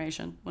private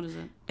information. What is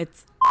it?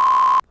 It's.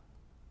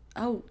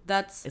 Oh,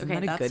 that's Isn't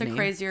okay. That that's a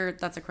crazier.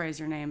 That's a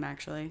crazier name,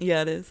 actually.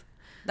 Yeah, it is.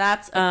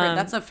 That's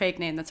a fake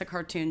name. That's a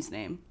cartoon's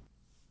name.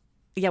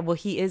 Yeah, well,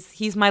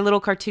 he's my little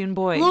cartoon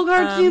boy. Little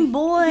cartoon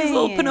boy. He's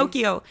little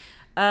Pinocchio.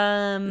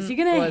 Is he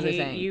gonna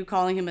hate you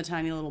calling him a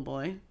tiny little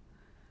boy?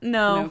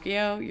 No.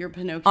 Pinocchio? Your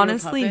Pinocchio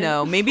Honestly, puppet?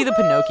 no. Maybe the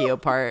Pinocchio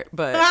part,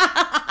 but...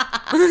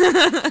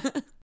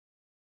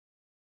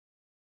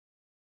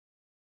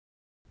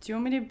 Do you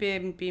want me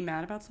to be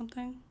mad about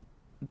something?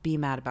 Be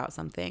mad about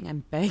something.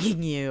 I'm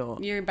begging you.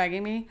 You're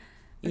begging me?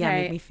 Okay. Yeah,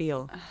 make me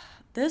feel.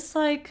 This,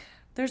 like,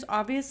 there's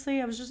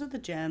obviously, I was just at the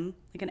gym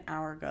like an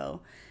hour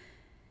ago.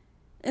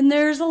 And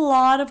there's a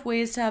lot of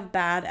ways to have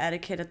bad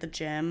etiquette at the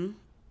gym.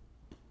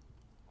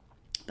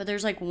 But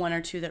there's like one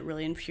or two that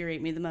really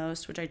infuriate me the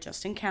most, which I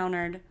just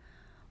encountered.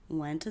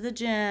 Went to the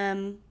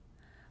gym,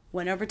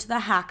 went over to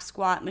the hack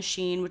squat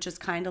machine, which is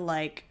kind of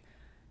like,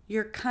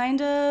 you're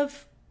kind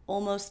of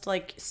almost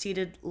like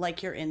seated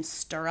like you're in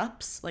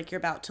stirrups, like you're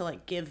about to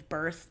like give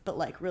birth, but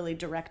like really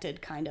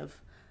directed kind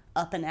of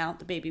up and out.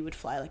 The baby would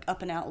fly like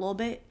up and out a little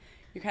bit.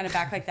 You're kind of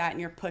back like that and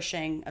you're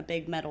pushing a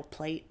big metal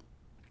plate.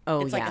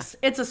 Oh, it's yeah. Like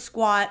it's a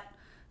squat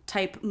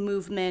type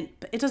movement,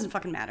 but it doesn't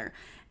fucking matter.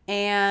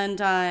 And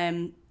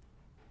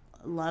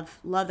love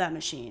that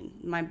machine.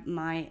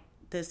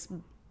 This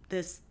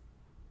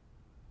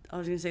I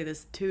was gonna say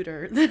this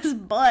tutor, this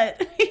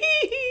butt.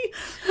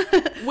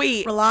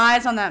 Wait,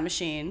 relies on that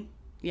machine.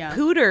 Yeah,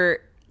 pooter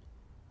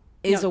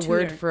is No, a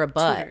word for a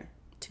butt.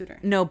 Tutor.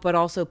 No, but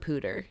also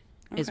pooter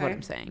is what Okay.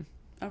 I'm saying.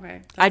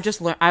 Okay.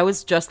 I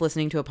was just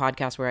listening to a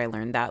podcast where I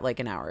learned that like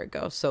an hour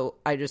ago, so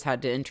I just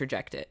had to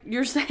interject it.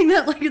 You're saying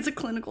that like it's a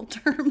clinical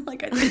term.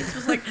 Like I think it's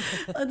just like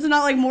it's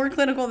not like more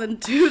clinical than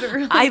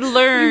tutor. Like, I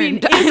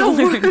learned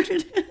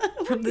word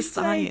from the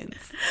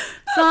science.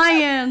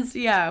 Science,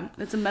 yeah,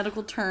 it's a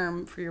medical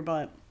term for your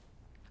butt.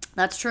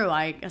 That's true.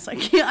 I guess I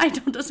can't. I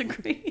don't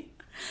disagree.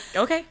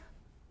 Okay.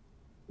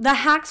 The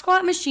hack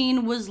squat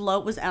machine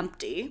was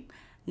empty.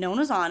 No one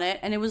was on it,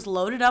 and it was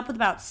loaded up with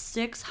about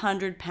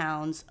 600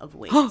 pounds of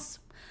weights.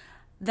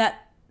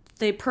 That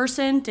the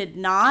person did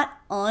not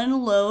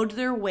unload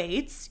their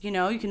weights. You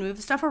know, you can move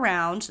the stuff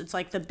around. It's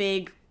like the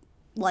big,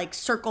 like,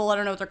 circle. I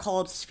don't know what they're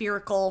called.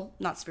 Spherical.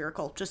 Not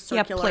spherical, just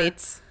circular. Yeah,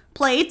 plates.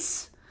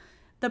 Plates.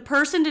 The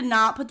person did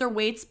not put their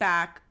weights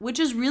back, which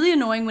is really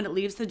annoying when it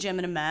leaves the gym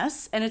in a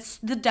mess. And it's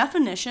the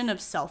definition of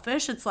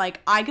selfish. It's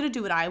like, I gotta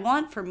do what I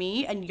want for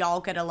me, and y'all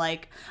gotta,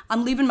 like,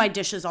 I'm leaving my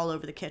dishes all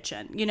over the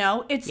kitchen. You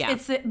know?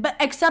 But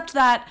except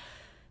that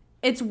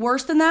it's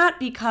worse than that,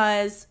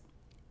 because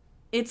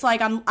it's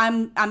like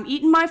I'm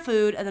eating my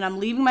food and then I'm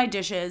leaving my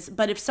dishes,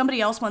 but if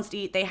somebody else wants to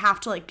eat, they have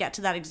to like get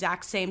to that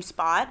exact same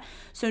spot.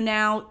 So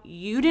now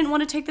you didn't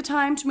want to take the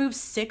time to move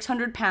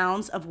 600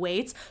 pounds of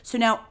weights, so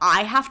now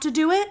I have to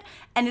do it,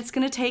 and it's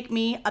going to take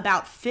me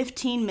about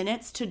 15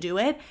 minutes to do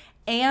it.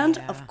 And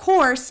of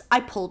course,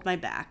 I pulled my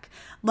back.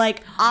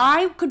 Like,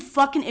 I could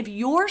fucking, if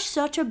you're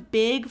such a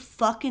big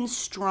fucking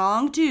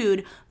strong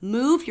dude,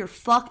 move your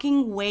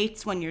fucking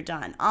weights when you're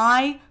done.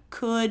 I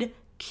could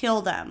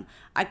kill them.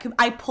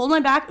 I pulled my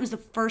back. It was the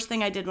first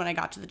thing I did when I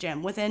got to the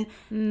gym. Within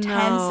 10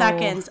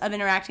 seconds of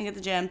interacting at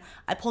the gym,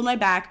 I pulled my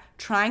back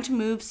trying to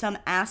move some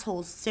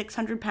asshole's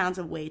 600 pounds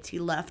of weights he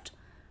left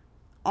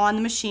on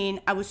the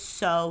machine. I was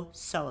so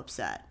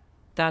upset.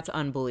 That's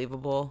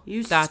unbelievable.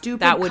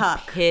 Stupid that would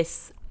cuck.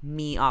 piss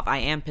me off. I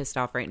am pissed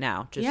off right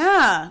now. Just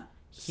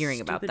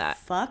hearing about that.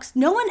 Fucks.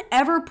 No one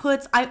ever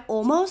puts.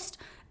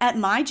 At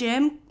my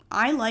gym,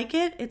 I like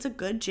it. It's a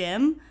good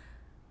gym.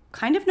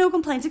 Kind of no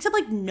complaints, except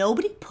like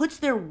nobody puts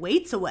their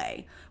weights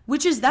away,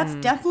 that's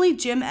definitely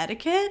gym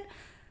etiquette.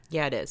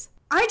 Yeah, it is.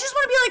 I just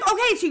want to be like,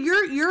 okay,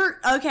 so you're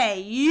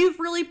okay. You've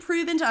really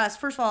proven to us.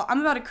 First of all,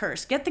 I'm about to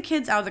curse. Get the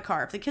kids out of the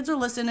car. If the kids are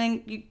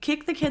listening, you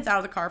kick the kids out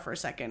of the car for a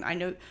second. I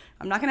know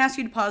I'm not going to ask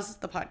you to pause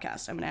the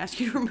podcast. I'm going to ask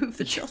you to remove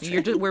the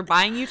children. We're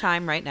buying you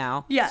time right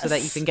now, yes, so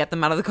that you can get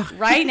them out of the car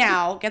right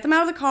now. Get them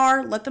out of the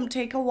car. Let them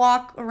take a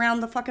walk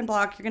around the fucking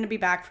block. You're going to be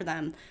back for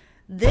them.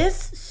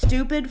 This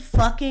stupid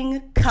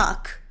fucking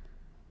cuck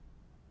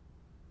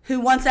who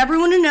wants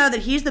everyone to know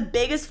that he's the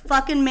biggest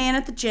fucking man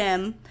at the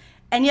gym,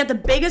 and yet the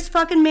biggest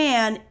fucking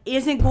man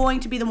isn't going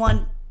to be the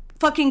one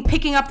fucking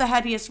picking up the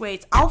heaviest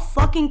weights. I'll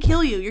fucking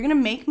kill you. You're gonna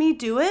make me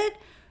do it?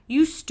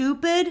 You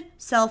stupid,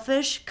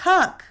 selfish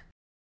cuck.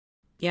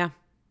 Yeah.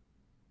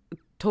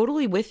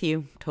 Totally with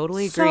you.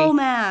 Totally agree. So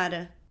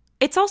mad.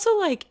 It's also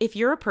like, if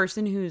you're a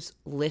person who's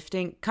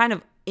lifting, kind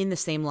of in the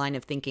same line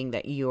of thinking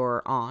that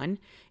you're on,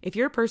 if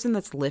you're a person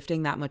that's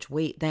lifting that much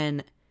weight,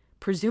 then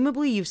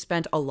presumably you've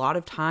spent a lot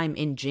of time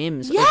in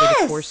gyms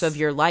over the course of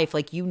your life.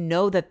 Like, you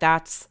know that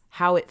that's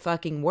how it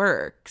fucking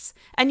works.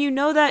 And you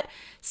know that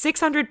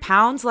 600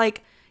 pounds,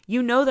 like,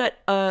 you know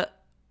that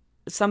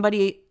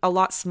somebody a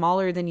lot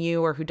smaller than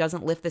you or who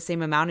doesn't lift the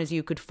same amount as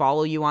you could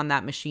follow you on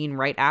that machine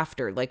right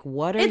after. Like,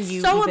 what are you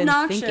so even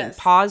obnoxious. thinking?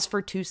 Pause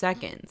for 2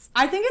 seconds.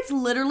 I think it's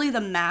literally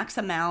the max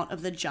amount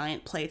of the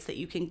giant plates that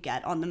you can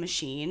get on the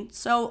machine.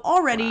 So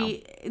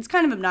already, It's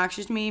kind of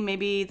obnoxious to me.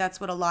 Maybe that's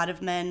what a lot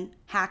of men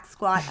hack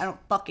squat. I don't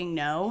fucking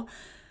know.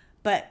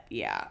 But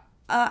yeah,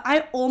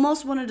 I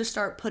almost wanted to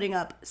start putting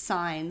up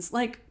signs,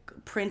 like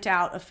print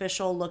out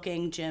official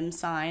looking gym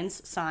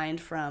signs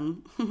signed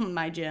from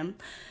my gym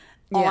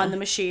on the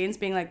machines,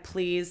 being like,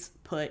 please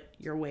put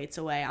your weights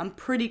away. I'm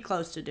pretty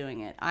close to doing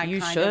it. You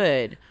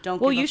should.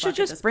 Well, you should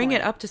just bring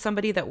it up to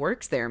somebody that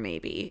works there,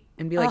 maybe,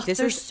 and be like,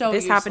 this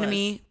happened to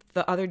me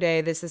the other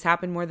day. This has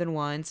happened more than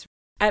once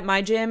at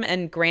my gym.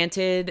 And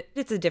granted,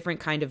 it's a different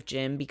kind of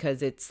gym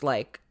because it's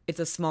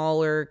a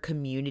smaller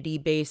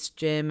community-based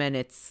gym, and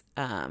it's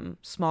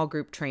small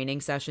group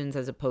training sessions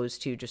as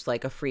opposed to just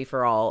like a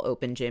free-for-all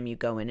open gym. You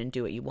go in and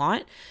do what you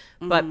want.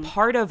 But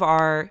part of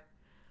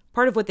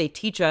what they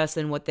teach us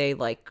and what they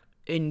like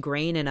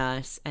ingrain in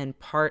us, and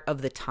part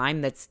of the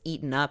time that's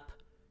eaten up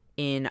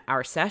in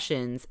our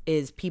sessions,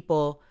 is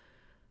people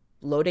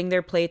loading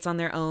their plates on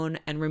their own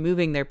and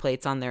removing their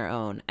plates on their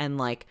own, and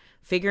like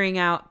figuring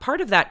out, part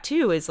of that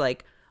too is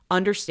like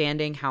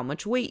understanding how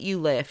much weight you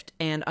lift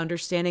and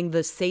understanding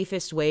the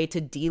safest way to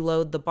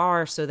deload the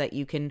bar so that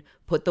you can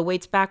put the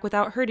weights back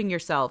without hurting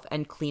yourself,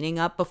 and cleaning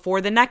up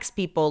before the next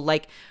people.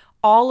 Like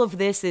all of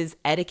this is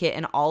etiquette,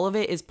 and all of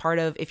it is part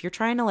of, if you're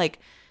trying to like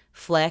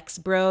flex,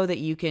 bro, that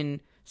you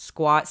can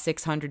squat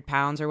 600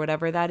 pounds or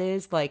whatever that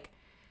is, like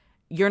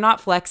you're not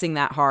flexing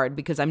that hard,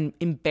 because I'm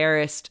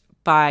embarrassed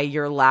by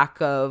your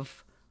lack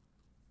of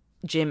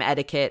gym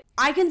etiquette.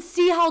 I can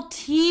see how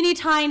teeny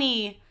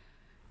tiny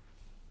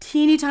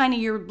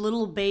your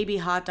little baby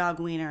hot dog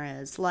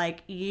wiener is.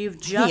 Like, you've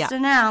just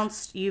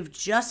announced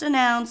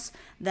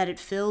that it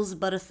fills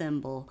but a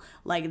thimble.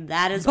 Like,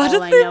 that is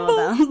all I know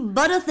about.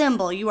 But a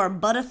thimble. You are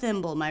but a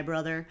thimble, my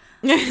brother.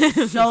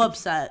 So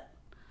upset.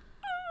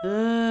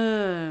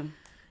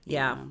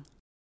 Yeah.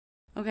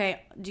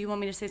 Okay, do you want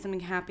me to say something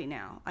happy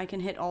now? I can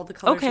hit all the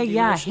colors of the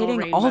emotional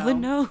hitting rainbow. all the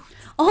notes.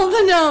 All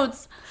the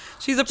notes.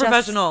 She's a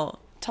professional.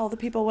 Just tell the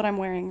people what I'm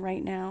wearing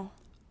right now.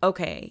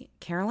 Okay,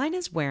 Caroline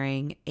is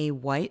wearing a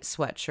white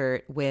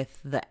sweatshirt with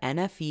the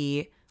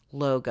NFE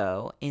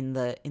logo in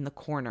the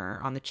corner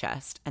on the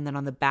chest, and then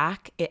on the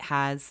back it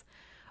has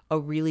a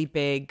really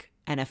big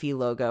NFE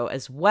logo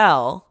as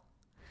well.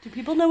 Do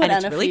people know what NFE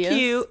is? It's really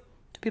cute.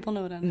 Do people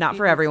know what NFE is? Not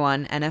for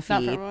everyone. NFE. Not for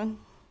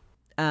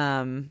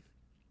everyone.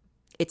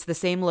 It's the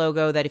same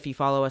logo that if you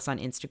follow us on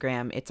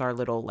Instagram, it's our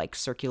little like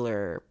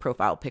circular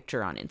profile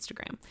picture on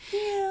Instagram.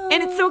 Yeah.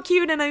 And it's so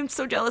cute, and I'm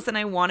so jealous, and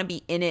I want to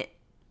be in it.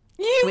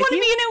 You want to be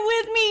in it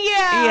with me?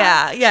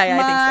 Yeah.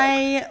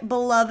 I think so. My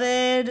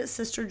beloved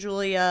sister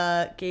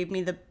Julia gave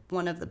me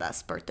one of the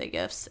best birthday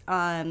gifts.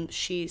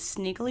 She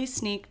sneakily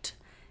sneaked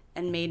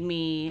and made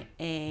me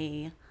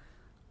a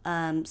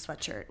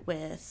sweatshirt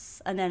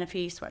with an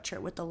NFE sweatshirt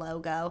with the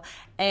logo,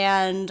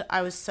 and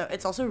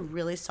it's also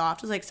really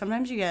soft. It's like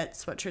sometimes you get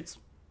sweatshirts,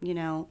 you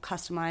know,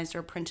 customized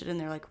or printed and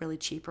they're like really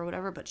cheap or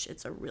whatever, but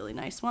it's a really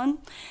nice one,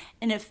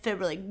 and it fit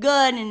really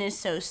good and is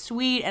so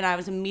sweet. And I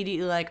was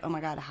immediately like, oh my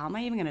god, how am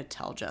I even gonna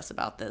tell Jess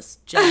about this?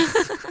 Jess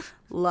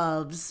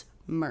loves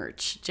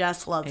merch.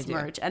 Jess loves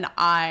merch, and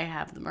I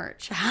have the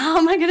merch. How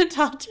am I gonna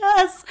tell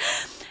Jess?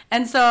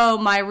 And so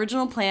my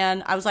original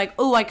plan, I was like,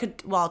 oh,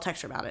 I'll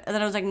text her about it. And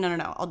then I was like,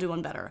 no, I'll do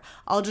one better.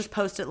 I'll just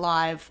post it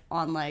live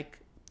on like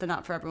the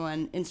Not For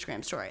Everyone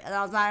Instagram story. And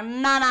I was like,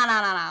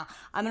 no.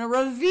 I'm going to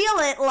reveal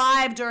it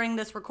live during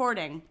this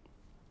recording.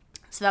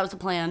 So that was the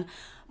plan.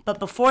 But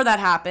before that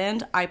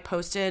happened, I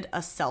posted a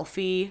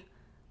selfie,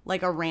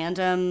 like a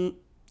random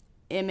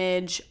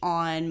image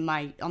on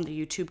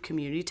the YouTube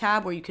community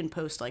tab where you can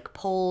post like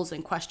polls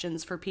and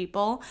questions for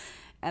people.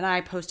 And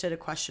I posted a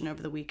question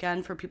over the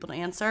weekend for people to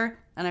answer,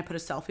 and I put a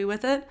selfie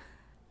with it,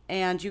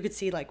 and you could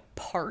see like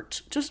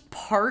part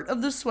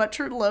of the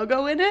sweatshirt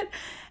logo in it.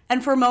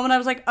 And for a moment I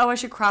was like, oh, I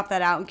should crop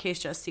that out in case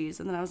Jess sees.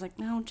 And then I was like,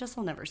 no, Jess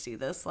will never see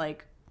this.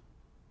 Like,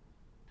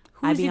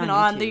 who's even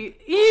on the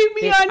You'd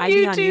be on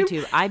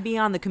YouTube. I'd be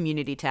on the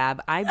community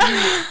tab. I'd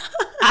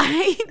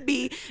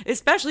be,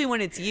 especially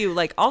when it's you,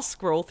 like I'll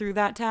scroll through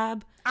that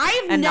tab.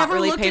 I've never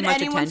looked at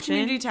anyone's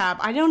community tab.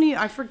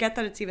 I forget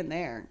that it's even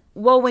there.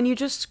 Well, when you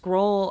just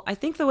scroll, I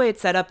think the way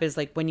it's set up is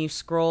like when you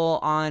scroll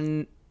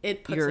on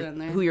it puts it in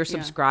there. Who you're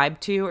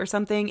subscribed to or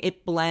something,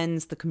 it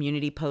blends the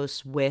community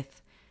posts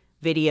with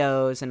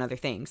videos and other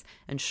things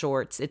and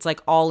shorts. It's like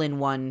all in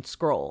one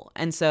scroll.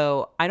 And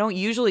so I don't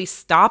usually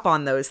stop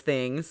on those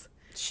things.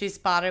 She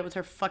spotted it with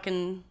her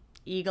fucking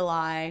eagle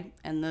eye,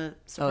 and the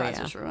surprise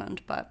was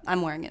ruined, but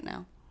I'm wearing it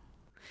now.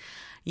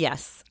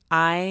 Yes,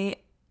 I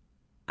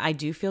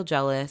do feel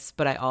jealous,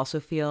 but I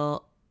also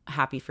feel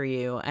happy for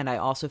you, and I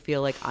also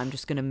feel like I'm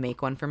just gonna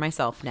make one for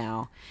myself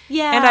now.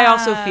 Yeah. And I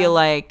also feel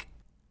like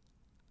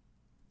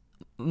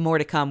more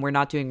to come. We're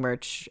not doing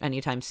merch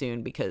anytime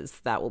soon because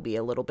that will be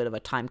a little bit of a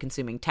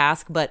time-consuming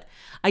task, but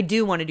I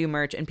do want to do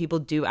merch, and people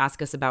do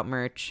ask us about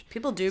merch.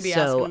 People do be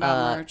asking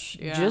about merch.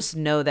 Yeah. Just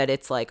know that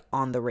it's like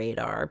on the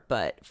radar,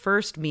 but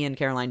first me and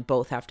Caroline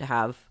both have to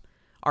have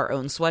our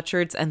own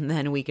sweatshirts, and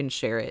then we can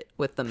share it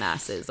with the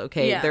masses.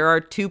 Okay. Yeah. There are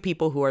two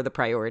people who are the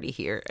priority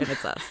here, and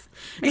it's us.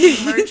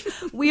 Merch.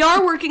 We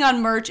are working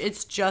on merch.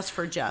 It's just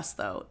for Jess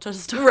though.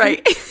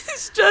 Right.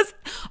 It's just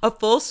a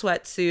full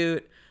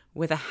sweatsuit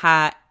with a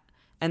hat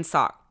and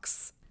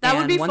socks. That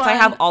would be once fun. I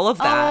have all of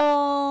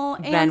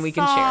that, then we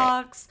can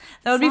share it.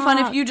 That would be fun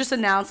if you just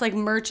announced like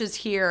merch is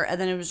here, and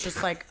then it was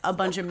just like a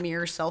bunch of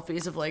mirror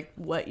selfies of like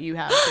what you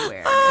have to wear,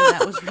 and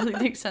that was really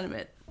the extent of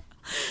it.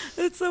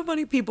 It's so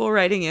funny, people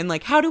writing in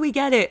like, how do we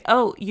get it?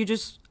 Oh, you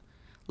just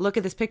look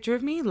at this picture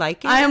of me,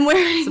 like it. I am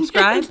wearing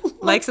subscribe,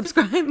 it. like,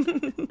 subscribe.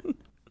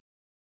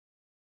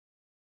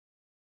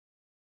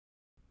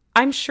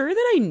 I'm sure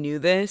that I knew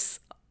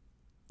this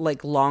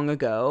like long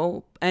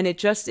ago, and it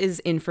just is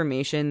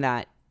information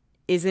that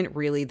isn't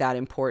really that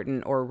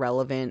important or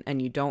relevant,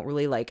 and you don't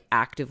really like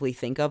actively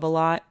think of a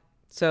lot.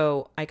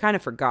 So I kind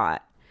of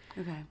forgot.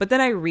 Okay. But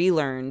then I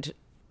relearned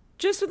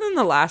just within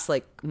the last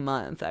like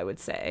month, I would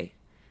say,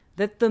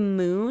 that the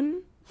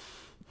moon,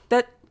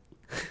 that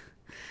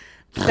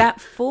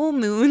full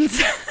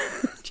moons,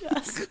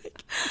 Just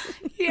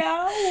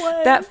yeah,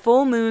 what? that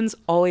full moons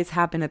always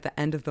happen at the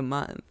end of the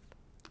month.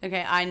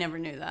 Okay, I never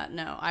knew that.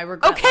 No, I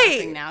regret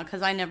laughing now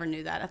because I never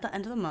knew that. At the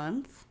end of the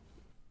month?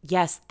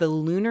 Yes, the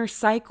lunar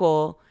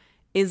cycle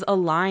is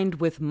aligned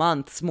with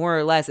months, more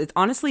or less. It's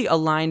honestly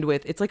aligned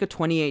with, it's like a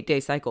 28-day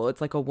cycle. It's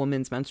like a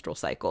woman's menstrual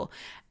cycle.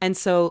 And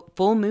so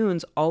full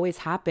moons always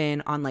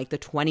happen on like the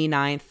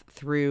 29th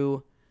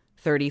through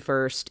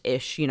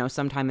 31st-ish, you know,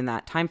 sometime in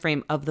that time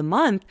frame of the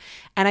month.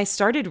 And I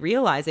started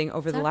realizing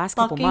over the last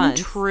couple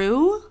months.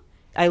 True?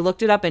 I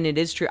looked it up and it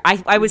is true.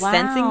 I was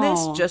sensing this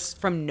Wow. just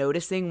from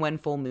noticing when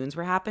full moons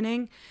were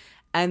happening.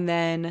 And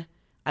then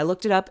I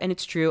looked it up and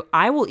it's true.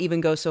 I will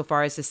even go so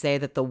far as to say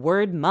that the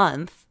word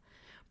month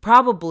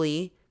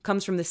probably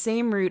comes from the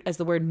same root as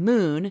the word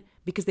moon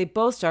because they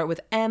both start with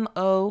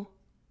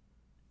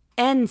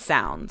M-O-N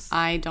sounds.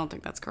 I don't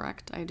think that's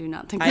correct. I do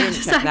not think I that's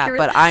didn't check that, accurate.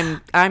 but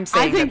I'm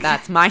saying that think-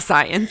 that's my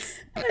science.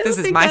 This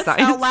is my that's how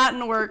science.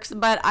 Latin works,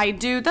 but I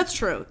do. That's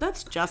true.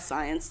 That's just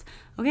science.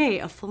 Okay,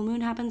 a full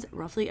moon happens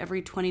roughly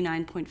every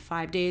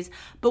 29.5 days,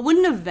 but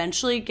wouldn't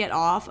eventually get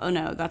off. Oh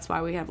no, that's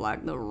why we have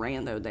like the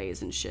rando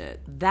days and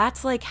shit.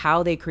 That's like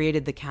how they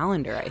created the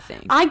calendar, I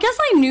think. I guess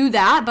I knew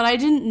that, but I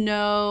didn't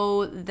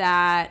know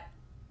that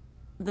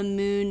the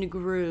moon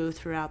grew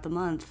throughout the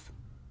month.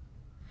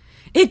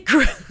 It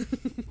grew.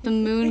 The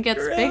moon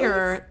gets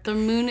bigger. The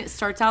moon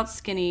starts out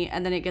skinny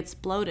and then it gets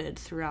bloated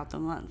throughout the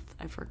month.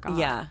 I forgot.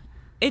 Yeah,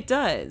 it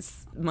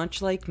does.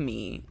 Much like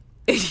me.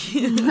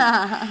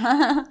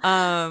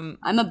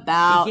 I'm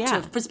about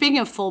Yeah. to, for speaking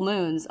of full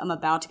moons, I'm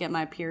about to get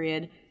my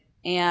period,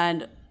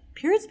 and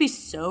periods be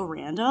so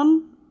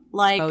random.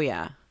 Like, Oh,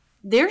 yeah.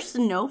 there's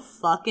no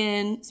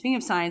fucking, speaking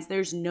of science,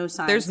 there's no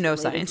science There's no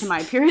related science. to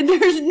my period.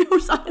 There's no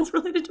science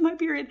related to my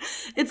period.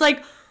 It's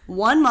like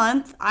 1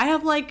 month, I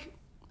have like,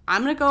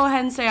 I'm going to go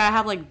ahead and say I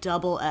have like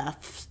double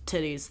F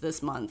titties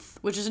this month,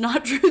 which is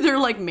not true. They're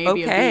like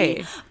maybe a Okay.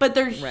 B, but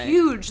they're Right.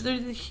 huge. They're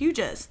the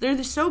hugest.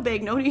 They're so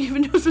big, nobody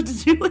even knows what to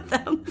do with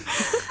them.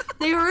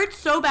 They hurt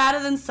so bad,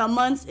 and then some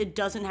months it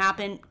doesn't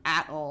happen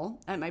at all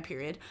at my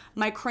period.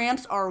 My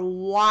cramps are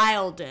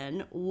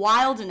wildin'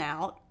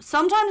 out.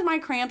 Sometimes my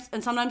cramps,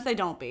 and sometimes they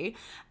don't be.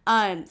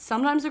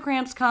 Sometimes the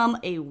cramps come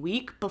a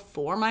week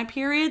before my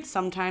period.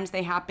 Sometimes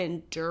they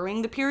happen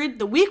during the period.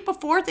 The week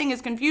before thing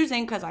is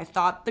confusing because I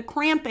thought the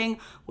cramping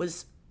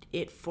was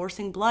it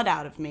forcing blood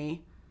out of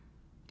me,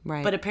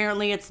 Right. but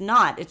apparently it's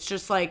not. It's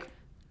just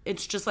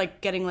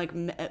getting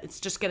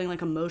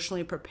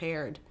emotionally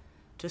prepared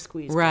to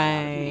squeeze blood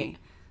out of me. Right.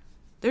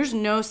 There's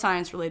no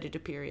science related to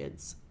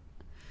periods.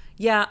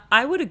 Yeah,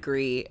 I would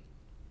agree.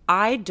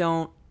 I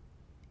don't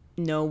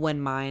know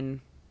when mine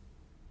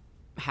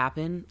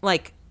happen.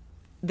 Like,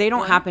 they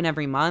don't happen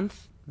every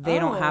month. They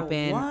don't Oh,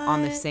 happen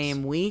on the what?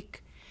 same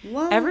week.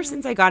 What? Ever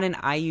since I got an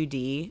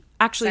IUD,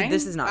 actually,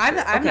 this is not true. I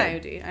have Okay.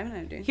 an IUD. I have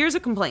an IUD. Here's a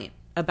complaint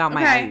about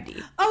my Okay.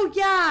 IUD. Oh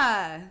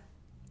yeah.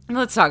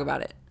 Let's talk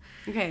about it.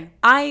 Okay.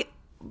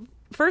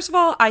 First of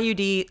all,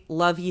 IUD,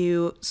 love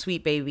you,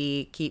 sweet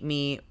baby, keep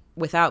me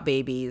without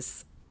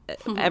babies.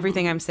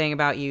 Everything I'm saying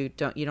about you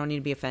don't need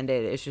to be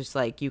offended. It's just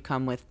like you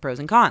come with pros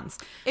and cons.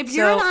 If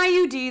you're an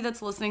IUD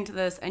that's listening to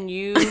this and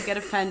you get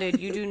offended,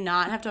 you do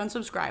not have to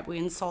unsubscribe. We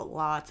insult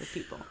lots of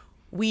people.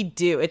 We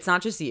do. It's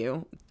not just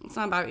you. It's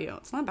not about you.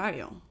 It's not about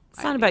you.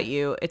 It's not about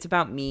you. It's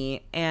about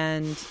me.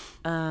 And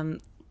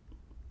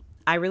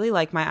I really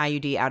like my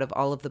IUD out of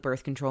all of the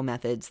birth control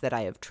methods that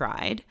I have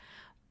tried.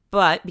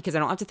 But because I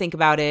don't have to think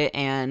about it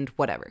and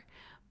whatever.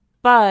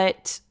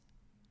 But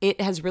it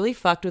has really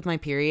fucked with my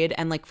period.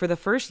 And like for the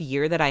first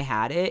year that I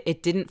had it,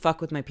 it didn't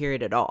fuck with my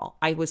period at all.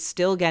 I was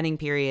still getting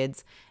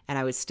periods and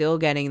I was still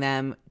getting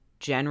them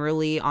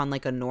generally on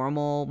like a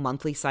normal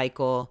monthly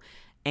cycle.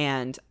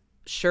 And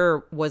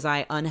sure, was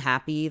I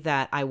unhappy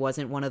that I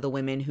wasn't one of the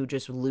women who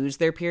just lose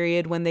their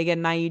period when they get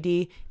an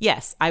IUD?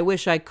 Yes, I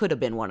wish I could have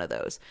been one of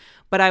those.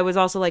 But I was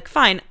also like,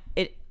 fine,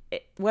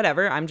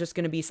 whatever. I'm just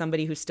going to be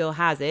somebody who still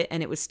has it,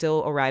 and it was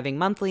still arriving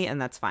monthly,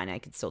 and that's fine. I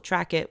could still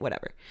track it,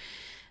 whatever.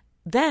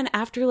 Then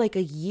after like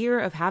a year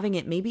of having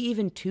it, maybe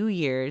even 2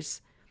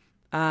 years,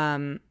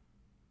 all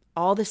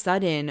of a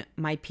sudden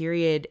my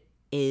period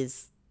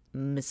is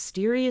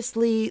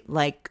mysteriously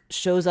like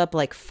shows up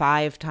like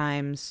 5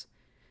 times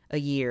a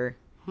year.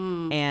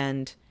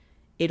 And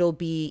it'll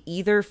be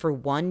either for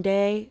 1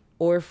 day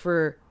or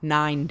for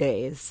 9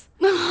 days.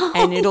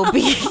 And it'll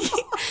be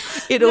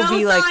it'll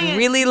be like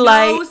really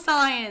light. No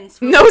science.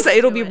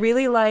 It'll be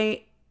really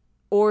light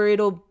or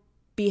it'll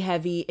be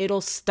heavy.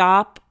 It'll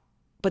stop,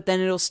 but then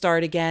it'll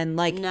start again.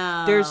 Like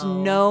there's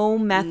no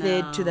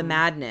method to the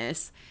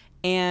madness.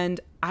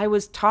 And I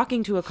was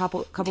talking to a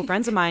couple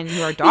friends of mine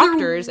who are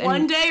doctors, Either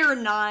one and day or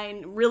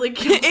 9 really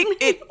kills me.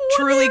 it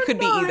truly could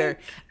be either.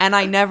 And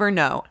I never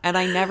know.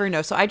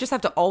 So I just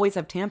have to always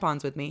have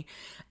tampons with me.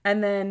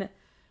 And then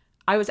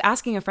I was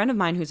asking a friend of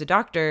mine who's a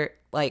doctor,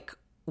 like,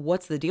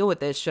 what's the deal with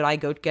this? Should I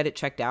go get it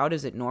checked out?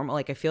 Is it normal?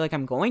 Like, I feel like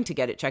I'm going to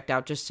get it checked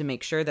out just to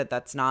make sure that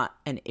that's not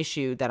an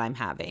issue that I'm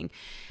having.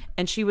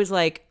 And she was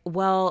like,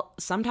 well,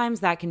 sometimes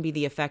that can be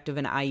the effect of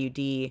an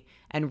IUD,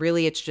 and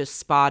really it's just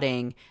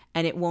spotting,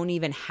 and it won't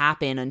even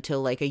happen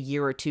until like a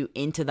year or 2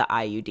 into the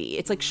IUD.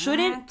 It's like,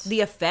 shouldn't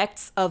the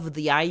effects of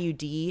the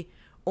IUD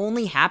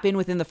only happen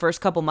within the first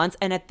couple months?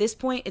 And at this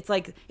point, it's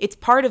like, it's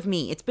part of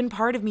me. It's been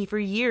part of me for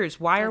years.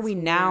 Why are we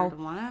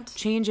now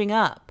changing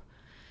up?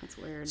 That's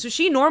weird. So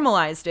she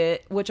normalized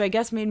it, which I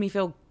guess made me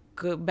feel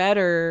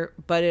better,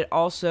 but it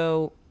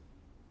also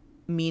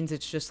means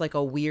it's just like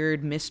a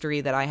weird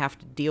mystery that I have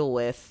to deal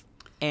with.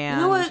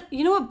 And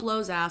you know what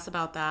blows ass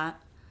about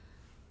that?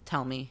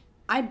 Tell me.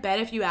 I bet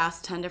if you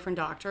asked 10 different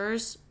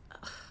doctors,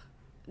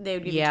 they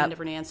would give you 10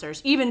 different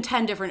answers. Even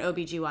 10 different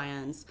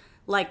OBGYNs.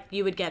 Like,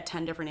 you would get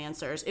 10 different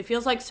answers. It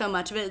feels like so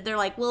much of it, they're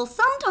like, well,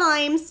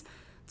 sometimes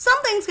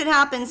some things could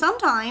happen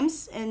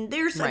sometimes, and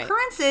there's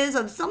occurrences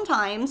of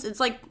sometimes. It's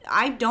like,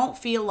 I don't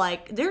feel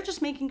like they're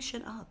just making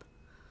shit up.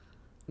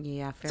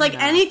 Yeah, fair It's like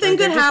enough. anything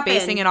could just happen.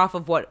 Basing it off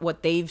of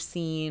what they've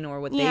seen or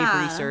what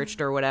they've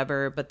researched or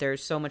whatever, but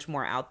there's so much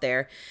more out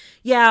there.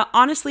 Yeah,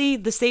 honestly,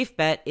 the safe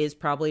bet is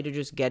probably to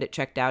just get it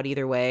checked out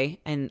either way.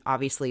 And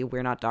obviously,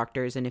 we're not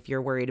doctors, and if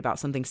you're worried about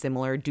something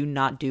similar, do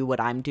not do what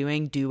I'm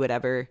doing. Do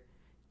whatever.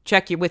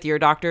 Check with your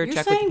doctor. You're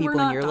check with the saying people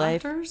we're in your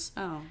not doctors?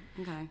 life. Oh,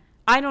 okay.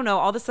 I don't know.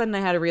 All of a sudden, I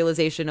had a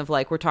realization of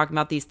like, we're talking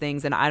about these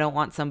things, and I don't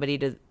want somebody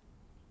to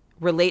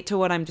relate to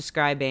what I'm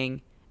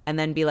describing and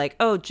then be like,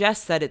 oh,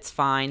 Jess said it's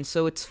fine,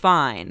 so it's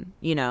fine,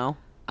 you know?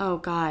 Oh,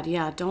 God,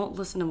 yeah. Don't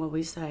listen to what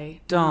we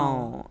say. Don't.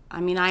 No.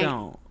 I mean,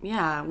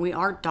 yeah, we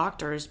are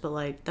doctors, but,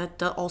 like, that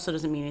also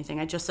doesn't mean anything.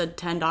 I just said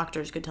 10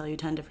 doctors could tell you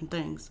 10 different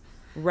things.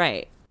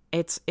 Right.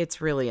 It's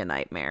really a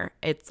nightmare.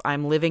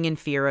 I'm living in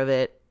fear of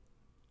it.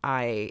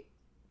 I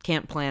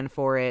can't plan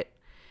for it.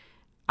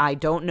 I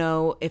don't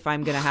know if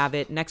I'm going to have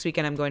it. Next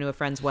weekend, I'm going to a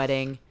friend's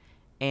wedding,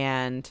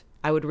 and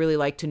I would really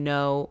like to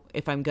know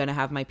if I'm going to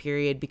have my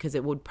period, because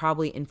it would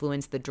probably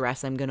influence the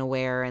dress I'm going to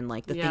wear and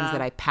like the things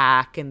that I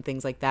pack and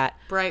things like that.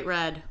 Bright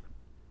red.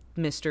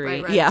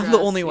 Mystery. Bright red yeah, dress, the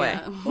only way.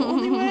 Yeah. The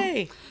only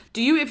way.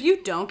 If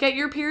you don't get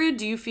your period,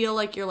 do you feel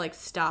like you're like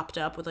stopped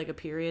up with like a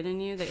period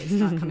in you that it's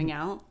not coming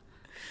out?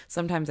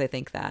 Sometimes I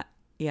think that.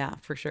 Yeah,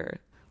 for sure.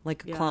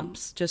 Like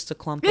clumps. Just a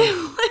clump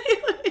of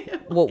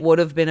what would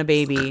have been a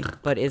baby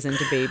but isn't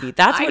a baby.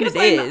 That's what it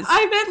is.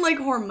 I meant like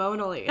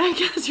hormonally. I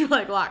guess you're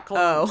like, what,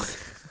 clumps?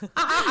 Oh.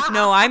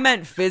 No, I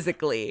meant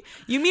physically.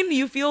 You mean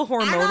you feel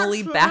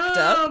hormonally backed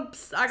up?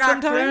 I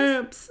got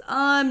clumps.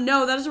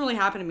 No, that doesn't really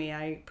happen to me.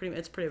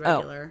 It's pretty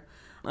regular.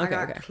 Okay,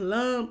 I got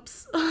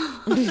clumps.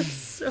 That's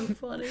so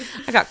funny.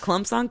 I got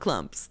clumps on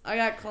clumps. I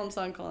got clumps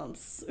on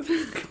clumps.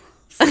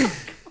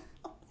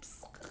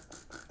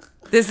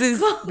 This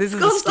is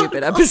a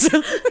stupid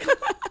episode.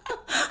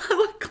 I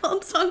want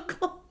clumps on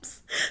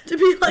clumps to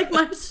be like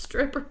my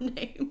stripper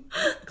name.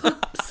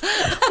 Clumps.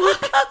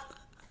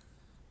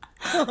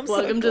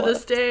 Welcome to the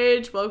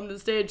stage. Welcome to the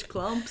stage,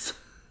 clumps.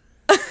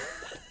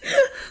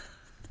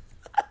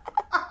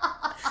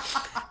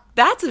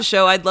 That's a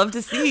show I'd love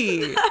to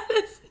see. That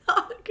is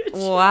not a good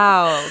show.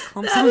 Wow.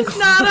 Clumps that is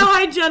not a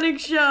hygienic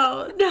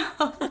show.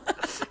 No.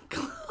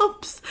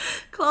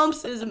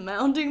 Clumps is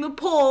mounting the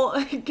pole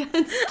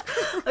against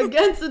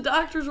the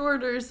doctor's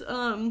orders.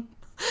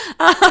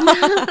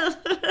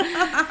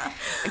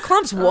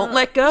 Clumps won't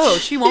let go.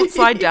 She won't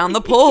slide down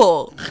the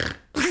pole.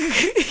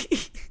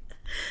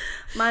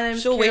 My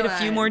name's She'll Caroline, wait a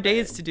few more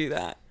days to do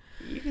that.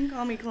 You can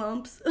call me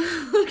Clumps.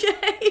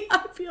 Okay?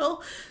 I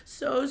feel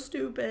so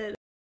stupid.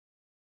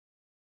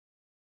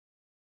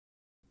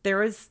 There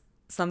was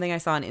something I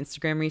saw on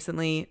Instagram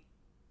recently.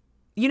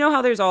 You know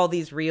how there's all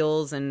these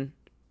reels and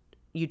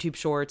YouTube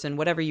shorts and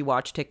whatever you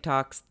watch,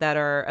 TikToks, that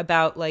are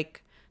about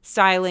like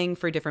styling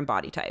for different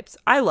body types.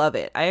 I love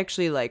it. I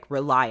actually like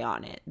rely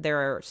on it. There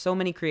are so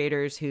many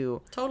creators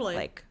who totally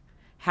like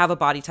have a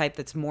body type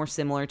that's more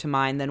similar to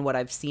mine than what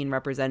I've seen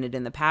represented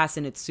in the past,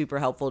 and it's super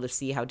helpful to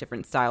see how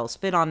different styles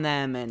fit on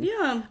them. And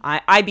yeah,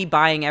 I be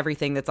buying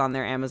everything that's on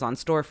their Amazon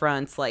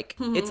storefronts. Like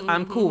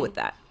I'm cool with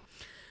that.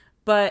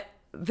 But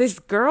this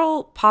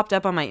girl popped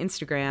up on my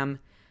Instagram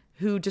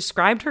who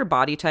described her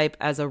body type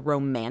as a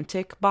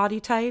romantic body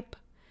type.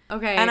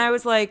 Okay. And I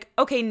was like,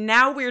 okay,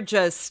 now we're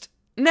just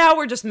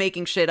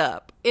making shit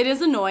up. It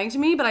is annoying to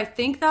me, but I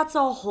think that's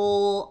a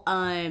whole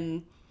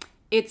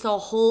it's a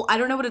whole, I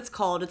don't know what it's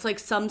called. It's like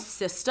some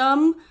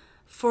system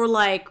for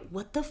like,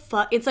 what the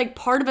fuck? It's like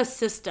part of a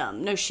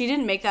system. No, she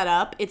didn't make that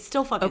up. It's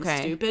still fucking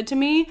stupid to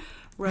me.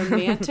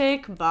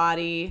 Romantic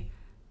body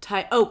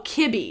type. Oh,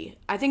 kibbe.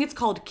 I think it's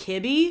called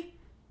kibbe.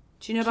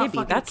 Do you know about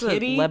fucking That's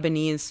kibbe? That's a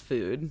Lebanese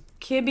food.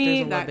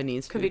 Kibbe. There's a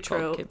Lebanese could food be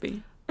true. called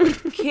kibbe.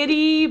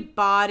 Kitty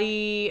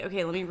body.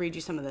 Okay, let me read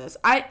you some of this.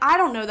 I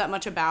don't know that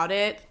much about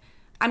it.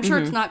 I'm sure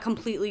it's not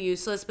completely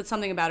useless, but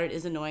something about it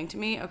is annoying to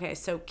me. Okay,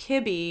 so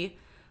Kibbe,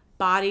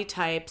 body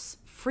types.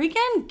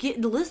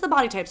 Freaking list the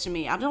body types to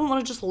me. I don't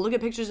want to just look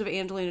at pictures of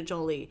Angelina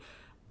Jolie.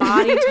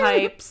 Body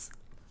types.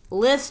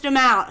 List them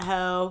out,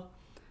 ho.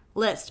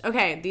 List.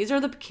 Okay, these are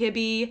the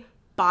Kibbe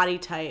body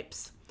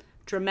types.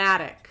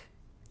 Dramatic.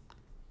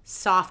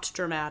 Soft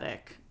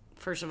dramatic.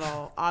 First of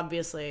all,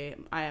 obviously,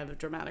 I have a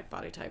dramatic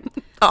body type.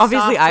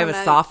 Obviously, I have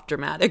a soft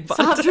dramatic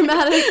body type. Soft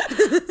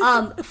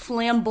dramatic.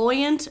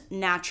 Flamboyant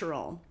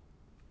natural.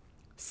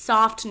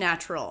 Soft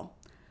natural.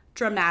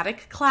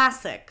 Dramatic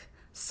classic.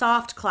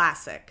 Soft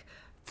classic.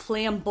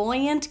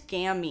 Flamboyant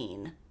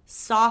gamine.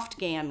 Soft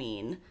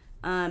gamine.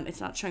 It's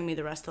not showing me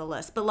the rest of the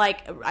list, but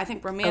like I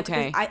think romantic.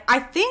 Okay. I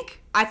think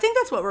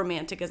that's what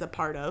romantic is a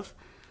part of.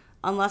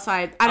 Unless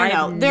I don't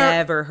know. I've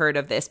never heard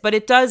of this, but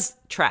it does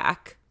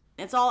track.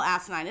 It's all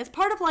asinine. It's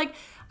part of like,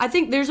 I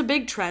think there's a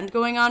big trend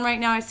going on right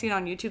now. I see it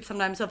on YouTube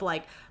sometimes of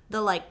like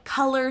the like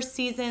color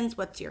seasons.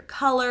 What's your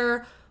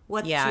color?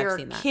 What's your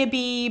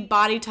Kibbe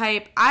body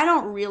type? I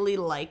don't really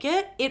like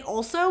it. It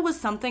also was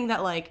something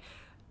that like,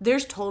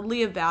 there's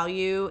totally a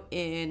value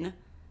in,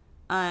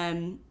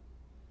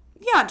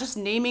 just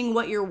naming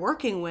what you're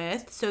working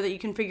with so that you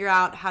can figure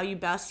out how you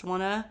best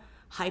want to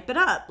hype it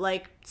up.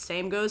 Like,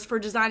 same goes for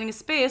designing a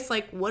space.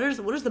 Like, what is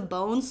the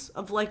bones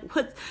of like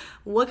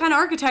what kind of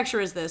architecture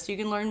is this? So you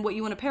can learn what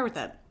you want to pair with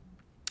it.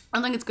 I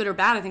don't think it's good or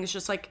bad. I think it's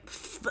just like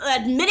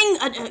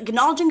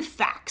acknowledging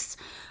facts.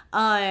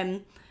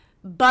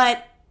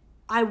 But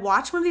I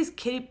watched one of these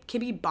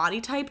Kibbe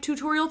body type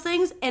tutorial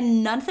things,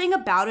 and nothing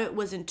about it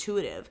was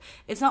intuitive.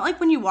 It's not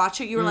like when you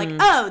watch it, you were like,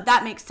 oh,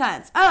 that makes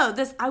sense. Oh,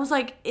 this. I was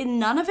like, in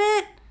none of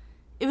it,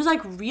 it was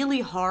like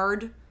really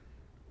hard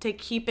to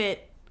keep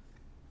it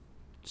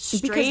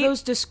straight. Because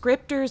those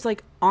descriptors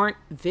like aren't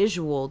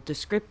visual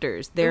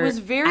descriptors. They're it was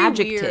very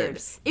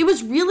adjectives. Weird. It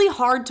was really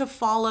hard to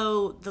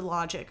follow the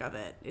logic of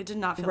it. It did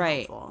not feel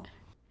helpful.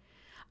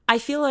 I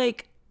feel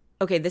like,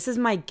 okay, this is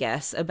my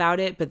guess about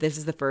it, but this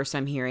is the first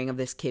I'm hearing of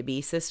this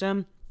Kibbe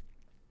system.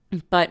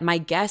 But my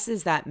guess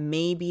is that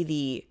maybe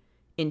the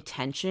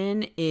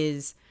intention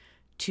is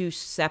to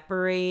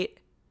separate,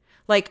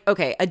 like,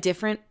 okay, a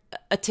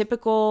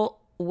typical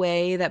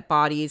way that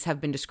bodies have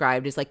been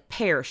described is like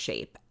pear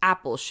shape,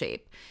 apple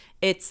shape.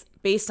 It's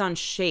based on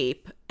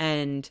shape,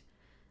 and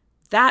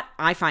that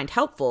I find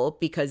helpful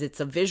because it's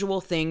a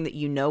visual thing that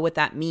you know what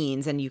that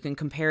means, and you can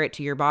compare it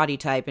to your body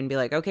type and be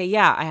like, okay,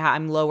 yeah,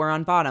 I'm lower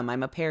on bottom,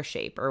 I'm a pear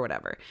shape or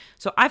whatever.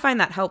 So I find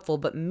that helpful,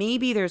 but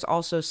maybe there's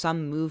also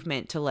some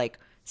movement to like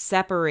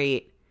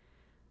separate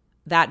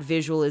that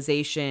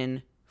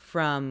visualization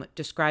from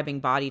describing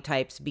body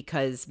types,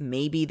 because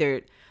maybe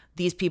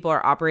these people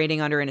are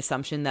operating under an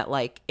assumption that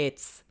like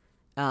it's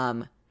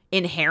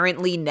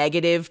inherently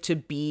negative to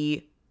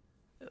be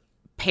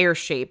pear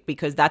shaped,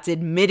 because that's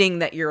admitting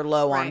that you're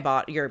low on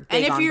bottom, you're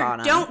big on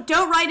bottom.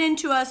 Don't write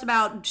into us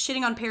about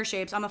shitting on pear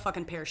shapes. I'm a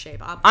fucking pear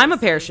shape. Obviously. I'm a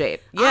pear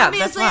shape. Yeah,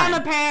 obviously I'm a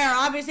pear.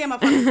 Obviously I'm a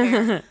fucking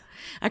pear.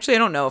 Actually, I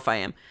don't know if I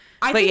am.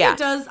 I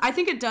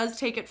think it does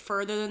take it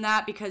further than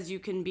that, because you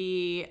can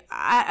be,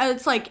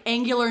 it's like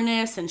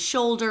angularness and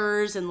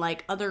shoulders and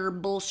like other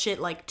bullshit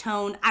like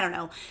tone. I don't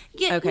know.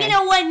 Okay. You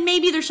know what?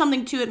 Maybe there's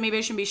something to it. Maybe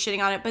I shouldn't be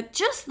shitting on it, but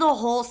just the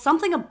whole,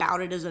 something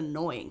about it is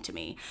annoying to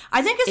me.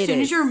 I think as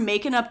soon as you're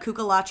making up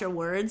cucaracha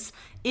words,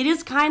 it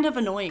is kind of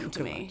annoying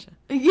to me.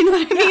 You know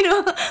what I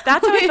mean?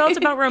 That's how I felt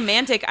about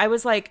romantic. I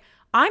was like,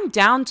 I'm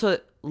down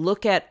to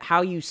look at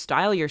how you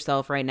style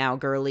yourself right now,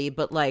 girly,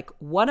 but like,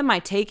 what am I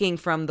taking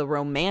from the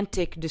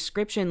romantic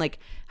description? Like,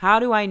 how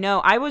do I know?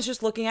 I was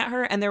just looking at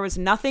her and there was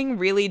nothing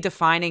really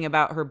defining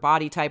about her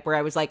body type where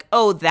I was like,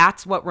 oh,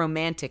 that's what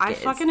romantic is. I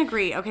fucking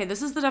agree. Okay,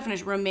 this is the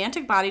definition.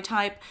 Romantic body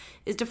type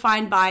is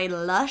defined by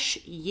lush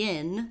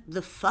yin.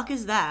 The fuck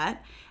is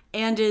that?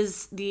 And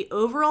is the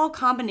overall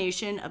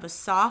combination of a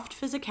soft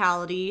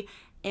physicality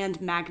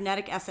and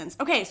magnetic essence.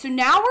 Okay, so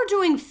now we're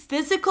doing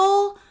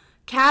physical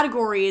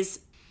categories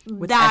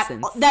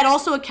that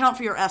also account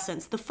for your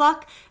essence.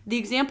 The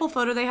example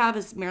photo they have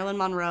is Marilyn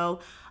Monroe.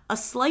 A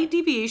slight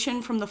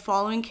deviation from the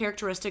following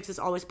characteristics is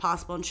always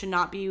possible and should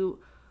not be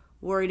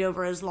worried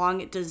over as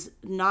long it does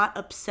not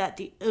upset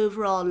the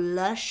overall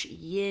lush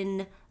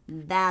yin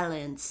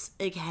balance.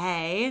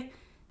 Okay.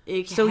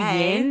 So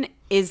yin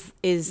is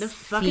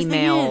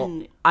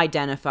female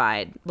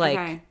identified. Like,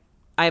 okay.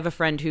 I have a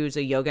friend who's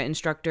a yoga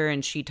instructor,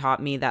 and she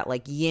taught me that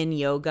like yin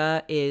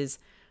yoga is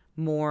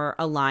more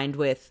aligned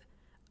with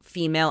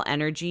female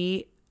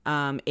energy.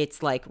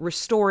 It's like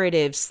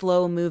restorative,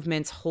 slow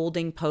movements,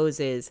 holding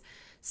poses.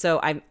 So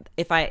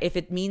if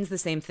it means the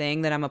same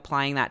thing, then I'm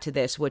applying that to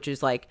this, which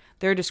is like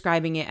they're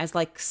describing it as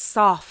like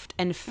soft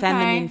and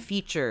feminine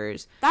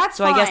features. That's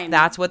so fine. I guess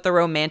that's what the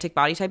romantic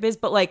body type is.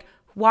 But like,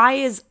 why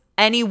is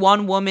any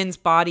one woman's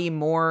body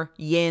more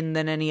yin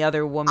than any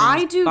other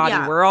woman's body?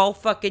 Yeah. We're all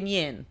fucking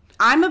yin.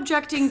 I'm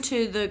objecting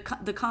to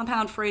the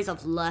compound phrase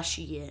of lush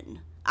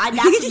yin.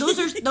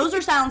 Those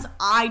are sounds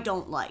I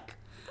don't like.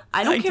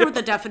 I don't care what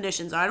the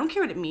definitions are. I don't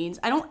care what it means.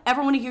 I don't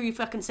ever want to hear you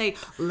fucking say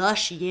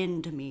lush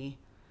yin to me.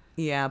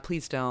 Yeah,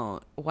 please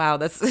don't. Wow,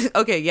 that's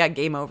okay. Yeah,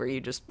 game over. You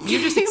just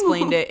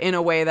explained it in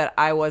a way that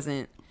I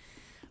wasn't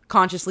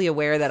consciously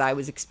aware that I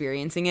was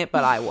experiencing it,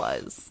 but I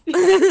was.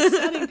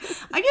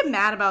 I get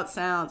mad about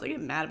sounds.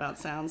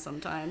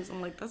 Sometimes.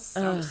 I'm like, that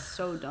sound is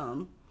so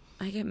dumb.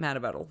 I get mad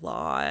about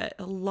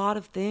a lot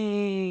of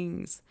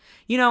things.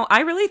 You know,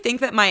 I really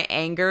think that my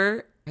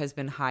anger has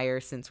been higher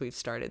since we've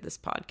started this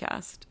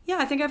podcast. Yeah,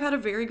 I think I've had a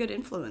very good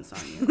influence on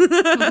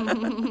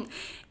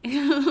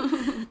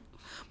you.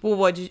 Well,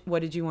 what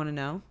did you want to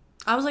know?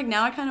 I was like,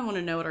 now I kind of want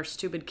to know what our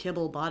stupid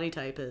kibble body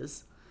type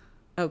is.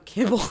 Oh,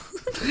 kibble.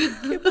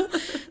 Kibble.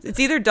 It's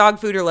either dog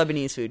food or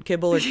Lebanese food.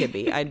 Kibble or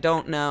kibby. I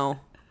don't know.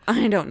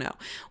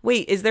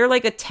 Wait, is there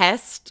like a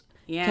test?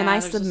 Yeah. Can I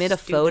submit a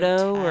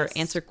photo or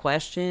answer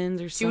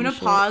questions or something? Do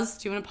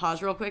you want to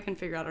pause real quick and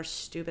figure out our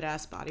stupid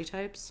ass body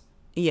types?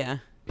 Yeah.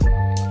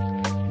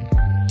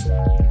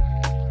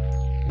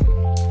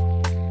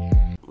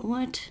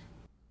 What?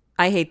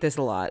 I hate this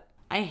a lot.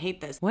 I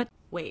hate this. What?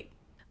 Wait.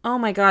 Oh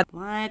my God.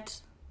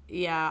 What?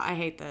 Yeah, I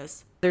hate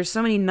this. There's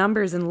so many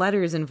numbers and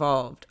letters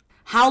involved.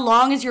 How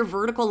long is your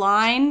vertical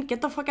line?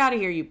 Get the fuck out of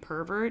here, you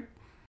pervert.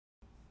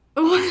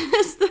 What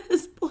is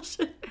this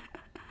bullshit?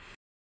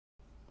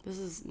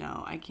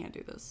 No, I can't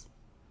do this.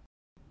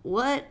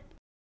 What?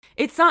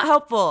 It's not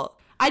helpful.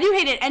 I do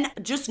hate it. And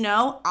just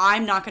know,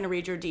 I'm not going to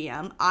read your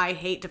DM. I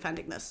hate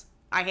defending this.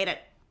 I hate it.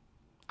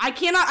 I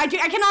cannot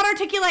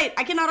articulate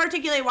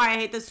why I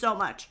hate this so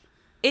much.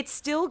 It's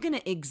still going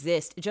to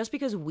exist. Just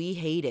because we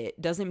hate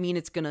it doesn't mean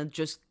it's going to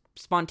just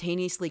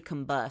spontaneously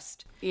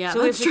combust. Yeah,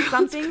 so if it's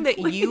something that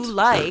you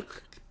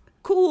like,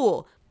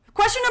 cool.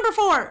 Question number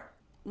 4.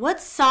 What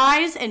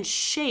size and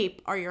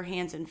shape are your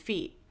hands and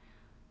feet?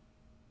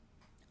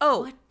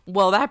 Oh, what?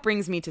 Well, that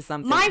brings me to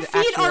something. My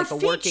feet are like a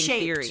feet working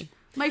shaped. Theory.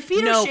 My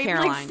feet are shaped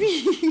Caroline. like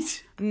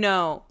feet.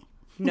 No.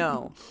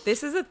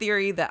 This is a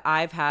theory that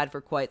I've had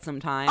for quite some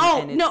time.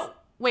 Oh, no.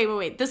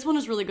 Wait. This one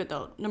is really good,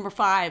 though. Number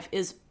 5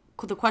 is,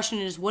 the question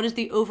is, what is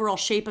the overall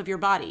shape of your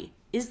body?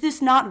 Is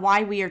this not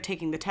why we are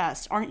taking the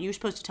test? Aren't you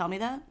supposed to tell me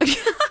that?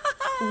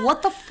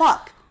 What the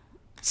fuck?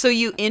 So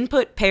you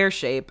input pear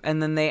shape,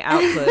 and then they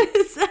output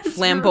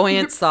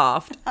flamboyant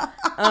soft.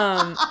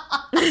 What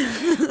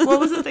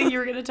was the thing you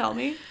were going to tell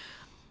me?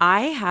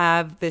 I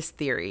have this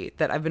theory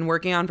that I've been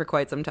working on for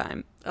quite some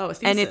time. Oh, a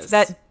thesis. And it's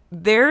that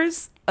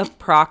there's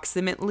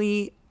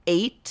approximately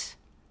 8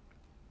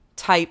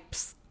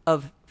 types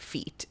of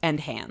feet and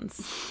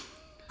hands.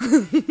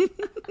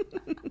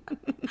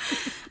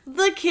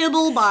 The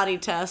Kibble Body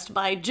Test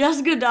by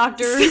Jessica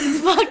Doctor.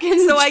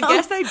 Fucking so I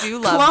guess I do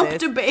love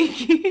this.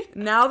 Clump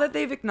Now that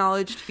they've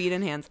acknowledged feet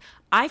and hands,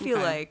 I feel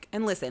like,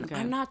 and listen,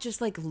 I'm not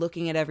just like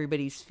looking at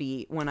everybody's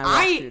feet when I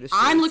walk through the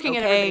streets. I'm looking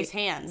at everybody's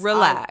hands.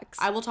 Relax.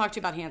 I will talk to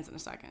you about hands in a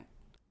second.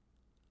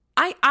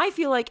 I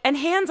feel like, and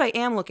hands I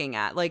am looking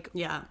at. Like,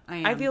 yeah, I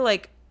am. I feel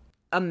like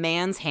a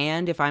man's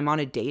hand, if I'm on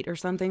a date or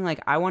something, like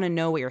I want to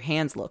know what your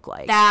hands look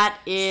like. That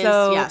is,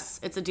 yes,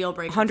 it's a deal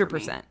breaker.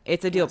 100%.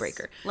 It's a deal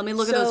breaker. Let me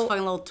look at those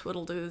fucking little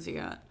twiddle doos you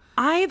got.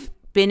 I've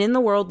been in the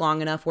world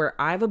long enough where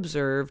I've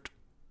observed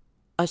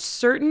a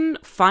certain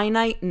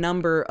finite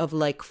number of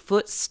like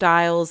foot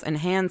styles and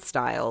hand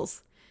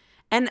styles.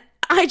 And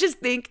I just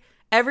think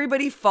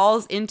everybody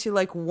falls into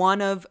like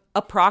one of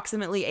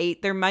approximately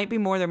 8. There might be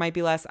more, there might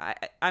be less.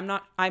 I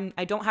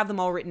don't have them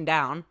all written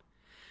down.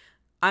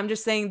 I'm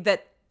just saying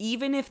that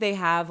even if they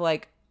have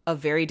like a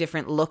very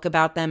different look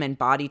about them and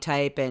body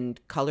type and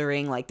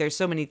coloring, like there's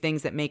so many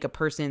things that make a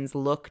person's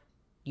look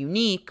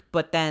unique,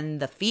 but then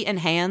the feet and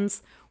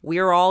hands,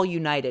 we're all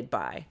united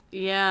by.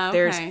 Yeah, okay.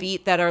 There's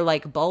feet that are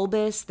like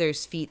bulbous,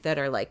 there's feet that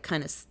are like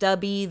kind of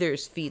stubby,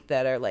 there's feet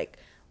that are like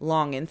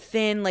long and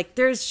thin. Like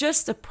there's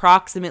just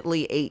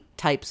approximately 8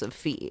 types of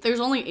feet. There's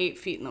only 8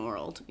 feet in the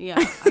world.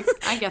 Yeah,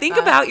 I get Think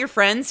that. about your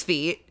friends'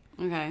 feet.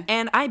 Okay.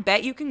 And I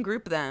bet you can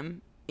group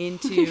them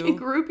into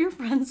group your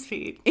friends'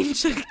 feet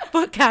into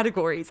foot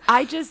categories.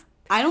 I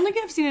don't think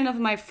I've seen enough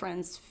of my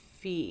friends'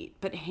 feet,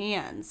 but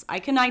hands. I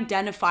can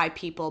identify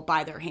people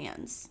by their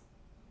hands.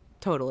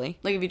 Totally.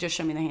 Like if you just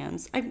show me the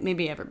hands.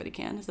 Maybe everybody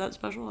can. Is that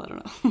special? I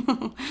don't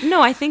know.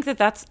 No, I think that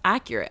that's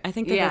accurate. I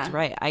think that that's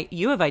right.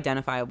 You have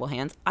identifiable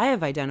hands. I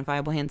have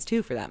identifiable hands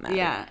too, for that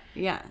matter.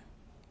 Yeah.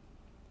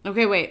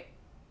 Okay, wait.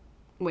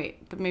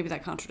 But maybe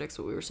that contradicts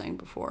what we were saying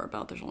before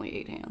about there's only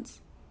 8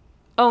 hands.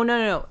 Oh,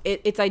 no.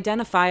 It's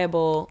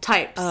identifiable.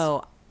 Types.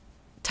 Oh,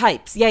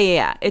 types.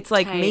 Yeah. It's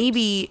like types.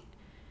 Maybe.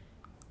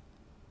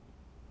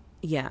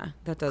 Yeah,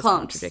 that does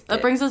clumps. contradict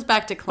That brings us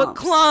back to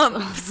clumps. But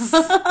clumps.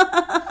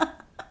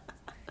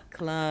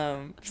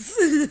 Clumps.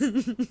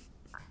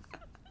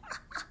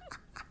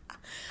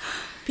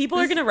 People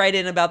are going to write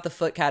in about the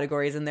foot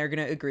categories and they're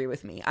going to agree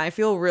with me. I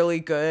feel really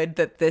good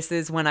that this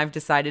is when I've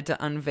decided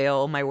to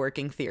unveil my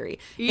working theory.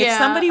 Yeah. If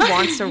somebody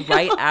wants to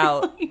write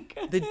out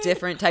the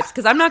different types,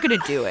 because I'm not going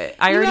to do it.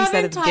 I already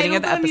said at the beginning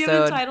of the episode. You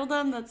haven't titled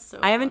them? That's so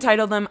I haven't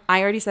titled them.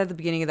 I already said at the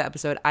beginning of the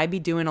episode, I'd be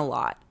doing a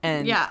lot.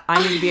 And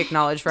I need to be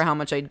acknowledged for how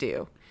much I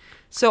do.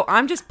 So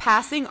I'm just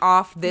passing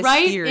off this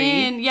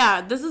theory. Yeah,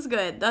 this is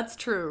good. That's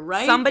true.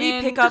 Right. Somebody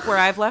pick up where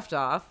I've left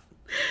off.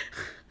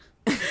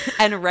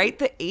 and write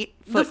the 8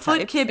 foot The foot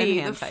types and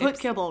kibby, hand the types. foot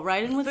kibble.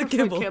 Right in with The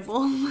your foot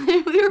kibble.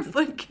 With your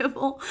foot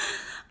kibble.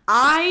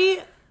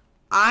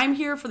 I'm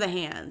here for the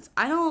hands.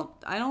 I don't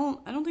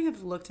think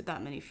I've looked at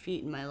that many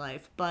feet in my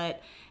life,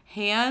 but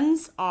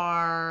hands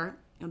are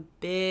a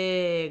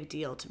big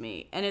deal to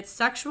me. And it's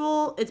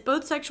sexual. It's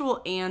both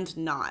sexual and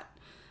not.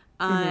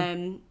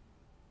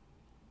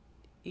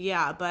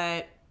 Yeah,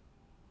 but...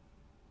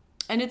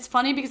 And it's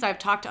funny because I've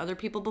talked to other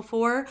people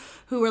before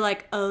who were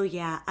like, oh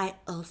yeah, I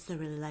also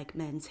really like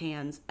men's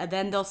hands. And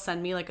then they'll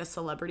send me like a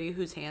celebrity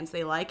whose hands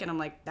they like. And I'm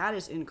like, that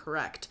is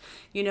incorrect.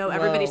 You know,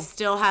 everybody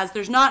still has,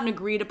 there's not an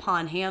agreed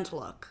upon hand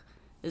look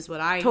is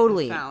what I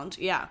found.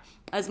 Yeah.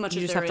 As much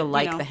you as just have to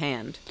like the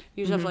hand.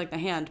 You just have to like the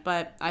hand.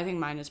 But I think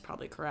mine is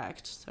probably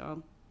correct.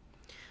 So.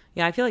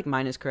 Yeah, I feel like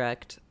mine is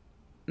correct.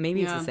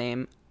 Maybe it's the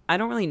same. I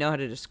don't really know how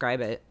to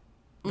describe it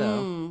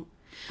though.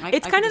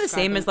 It's kind of the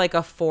same as like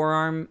a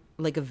forearm,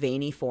 like a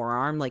veiny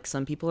forearm. Like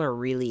some people are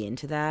really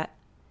into that.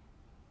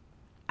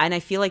 And I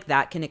feel like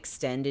that can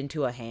extend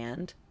into a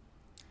hand.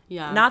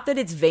 Yeah. Not that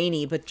it's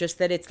veiny, but just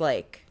that it's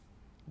like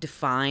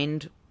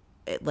defined,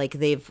 like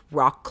they've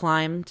rock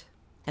climbed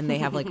and they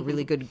have like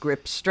really good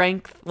grip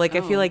strength. Like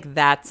I feel like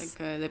that's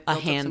like, a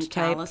hand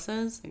type.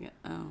 Calluses?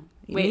 Oh.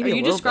 Wait, are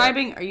you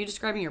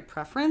describing your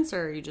preference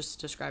or are you just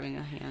describing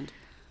a hand?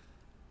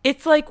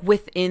 It's like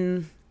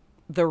within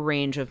the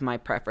range of my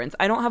preference.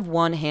 I don't have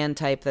one hand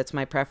type that's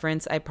my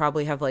preference. I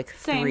probably have like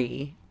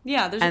 3.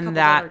 Yeah, there's a couple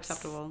that are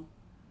acceptable.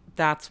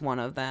 That's one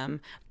of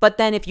them. But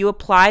then if you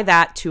apply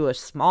that to a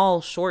small,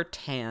 short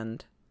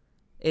hand,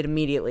 it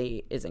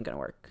immediately isn't going to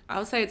work. I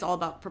would say it's all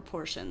about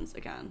proportions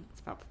again.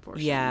 It's about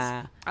proportions.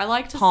 Yeah. I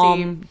like to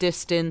palm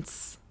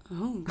distance.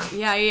 Oh,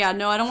 yeah.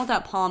 No, I don't want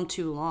that palm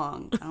too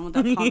long. I don't want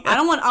that palm. I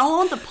don't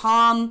want the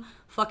palm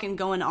fucking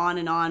going on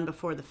and on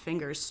before the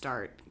fingers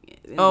start.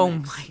 Oh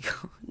my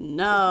God.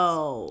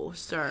 No,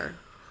 sir.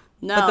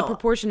 No. But the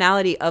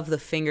proportionality of the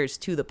fingers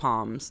to the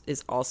palms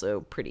is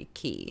also pretty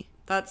key.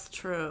 That's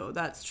true.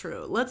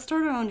 Let's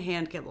start our own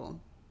hand kibble.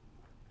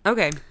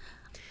 Okay.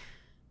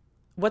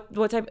 What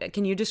type?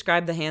 Can you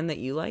describe the hand that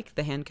you like?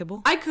 The hand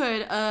kibble? I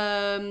could.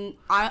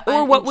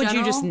 Or what would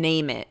you just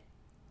name it?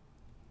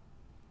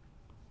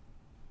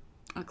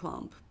 A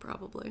clump,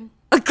 probably.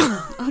 A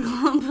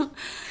clump.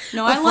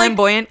 No, a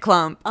flamboyant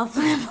clump. A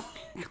flamboyant.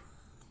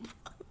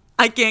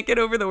 I can't get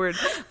over the word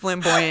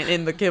flamboyant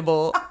in the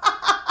kibble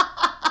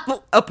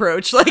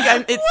approach. Like,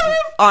 it's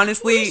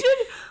honestly...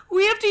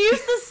 We have to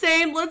use the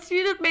same... Let's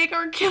use it, make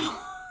our kibble.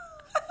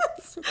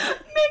 Let's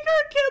make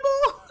our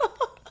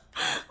kibble.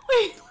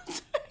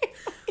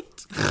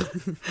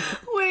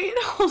 Wait,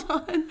 hold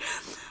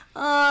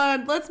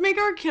on. Let's make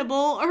our kibble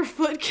our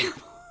foot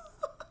kibble.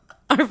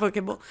 Our foot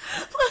kibble.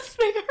 Let's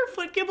make our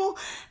foot kibble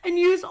and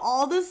use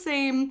all the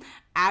same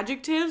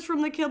adjectives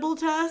from the kibble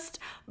test,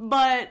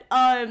 but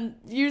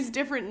use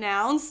different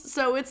nouns.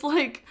 So it's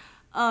like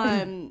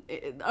a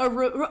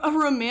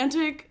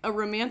romantic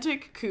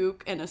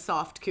kook and a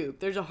soft kook.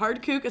 There's a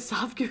hard kook, a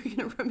soft kook, and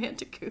a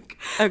romantic kook.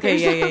 Okay,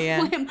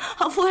 There's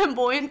a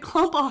flamboyant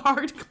clump, a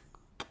hard clump,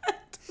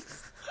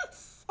 a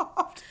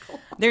soft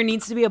clump. There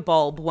needs to be a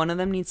bulb. One of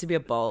them needs to be a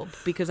bulb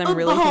because I'm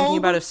really thinking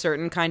about a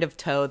certain kind of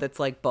toe that's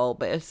like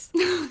bulbous.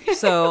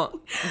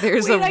 So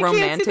there's a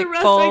romantic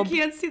bulb. I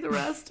can't see the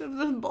rest of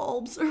the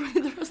bulbs or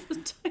the rest of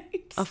the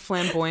types. A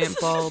flamboyant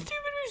bulb. So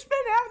stupid. We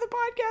spent half the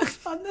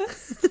podcast on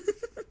this.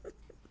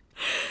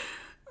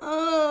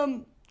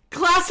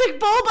 Classic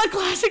bulb, a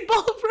classic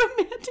bulb,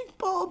 romantic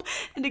bulb,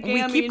 and a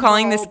gamine. We keep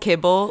calling bulb. this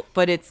kibble,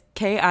 but it's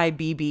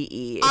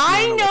Kibbe.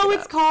 I know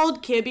it's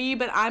called kibby,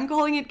 but I'm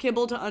calling it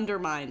kibble to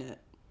undermine it.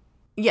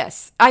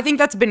 Yes, I think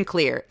that's been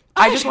clear.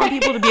 I just want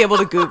people to be able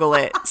to Google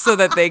it so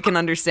that they can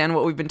understand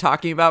what we've been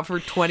talking about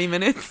for 20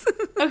 minutes.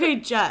 Okay,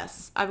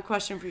 Jess, I have a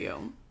question for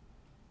you.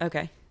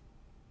 Okay.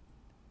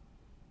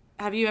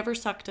 Have you ever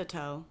sucked a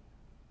toe?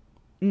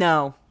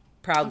 No,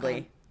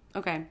 proudly.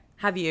 Okay.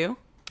 Have you?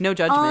 No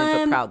judgment,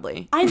 but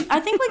proudly. I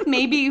think like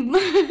maybe...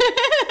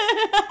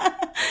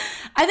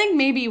 I think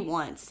maybe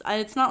once.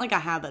 It's not like a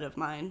habit of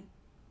mine.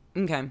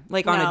 Okay.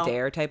 Like on a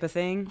dare type of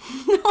thing?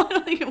 No, I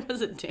don't think it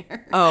was a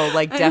dare. Oh,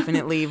 like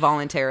definitely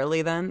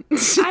voluntarily then?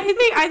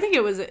 I think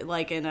it was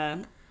like in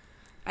a...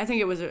 I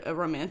think it was a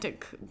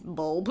romantic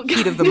bulb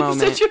heat of the moment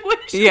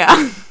situation.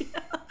 Yeah.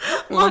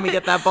 Well, let me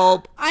get that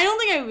bulb. I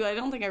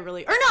don't think I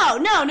really... Or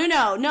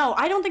no.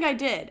 I don't think I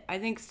did. I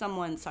think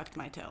someone sucked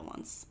my toe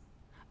once.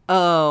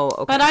 Oh,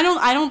 okay. But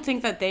I don't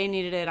think that they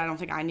needed it. I don't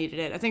think I needed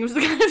it. I think it was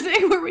the kind of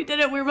thing where we did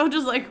it. We were both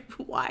just like,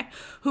 why?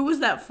 Who was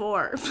that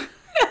for?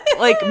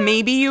 Like,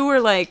 maybe you were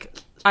like,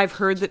 I've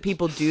heard that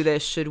people do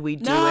this. Should we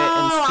do it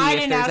and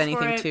see if there's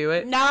anything to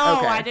it? No,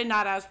 okay. I did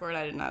not ask for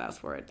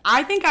it.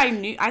 I think I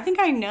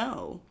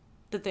know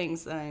the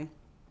things that I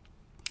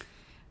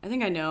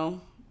think I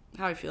know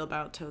how I feel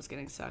about toes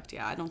getting sucked.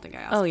 Yeah, I don't think I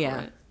asked for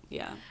it.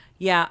 Yeah.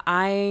 Yeah,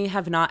 I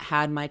have not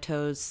had my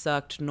toes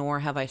sucked, nor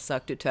have I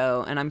sucked a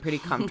toe, and I'm pretty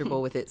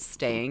comfortable with it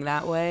staying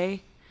that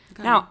way.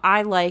 Okay. Now,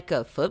 I like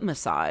a foot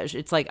massage.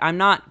 It's like I'm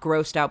not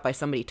grossed out by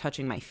somebody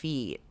touching my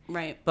feet.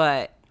 Right.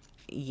 But,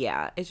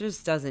 yeah, it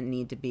just doesn't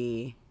need to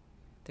be.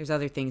 There's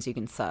other things you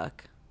can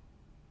suck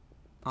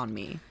on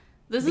me.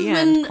 This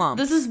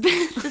has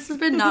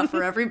been not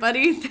for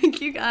everybody.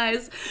 Thank you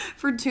guys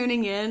for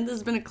tuning in. This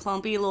has been a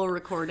clumpy little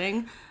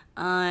recording.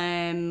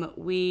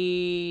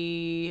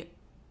 We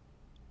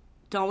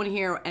don't want to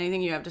hear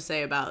anything you have to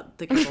say about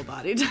the Kibble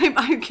body type.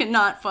 I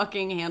cannot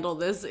fucking handle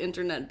this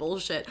internet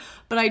bullshit.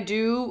 But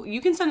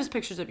you can send us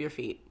pictures of your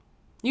feet.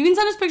 You can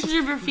send us pictures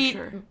of your feet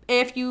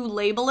if you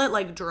label it,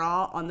 like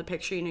draw on the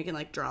picture. You can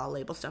like draw,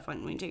 label stuff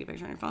when you take a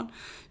picture on your phone.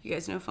 You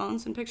guys know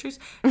phones and pictures.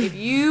 If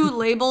you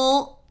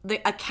label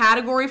a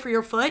category for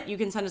your foot, you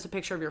can send us a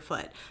picture of your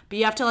foot. But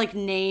you have to like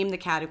name the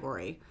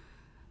category.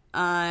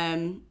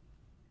 And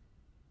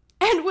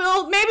maybe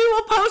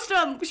we'll post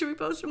them. Should we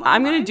post them online?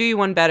 I'm going to do you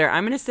one better.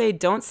 I'm going to say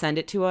don't send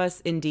it to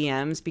us in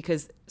DMs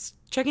because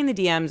checking the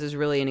DMs is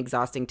really an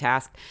exhausting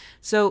task.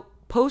 So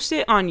post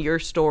it on your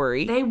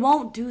story. They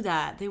won't do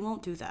that. Damn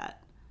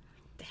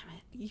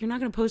it. You're not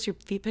going to post your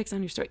feet pics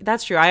on your story.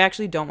 That's true. I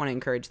actually don't want to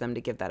encourage them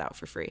to give that out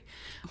for free.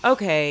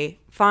 Okay,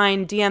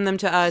 fine. DM them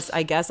to us.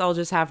 I guess I'll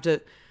just have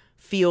to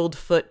field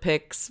foot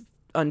pics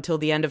until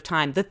the end of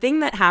time. The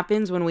thing that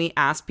happens when we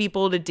ask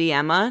people to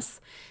DM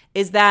us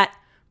is that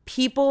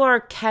people are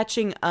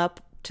catching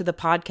up to the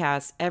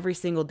podcast every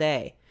single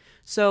day.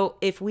 So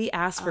if we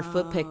ask for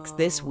foot pics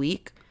this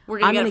week,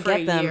 I'm going to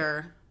get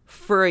them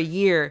for a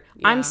year.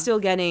 Yeah. I'm still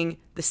getting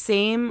the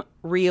same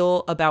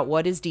reel about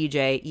what is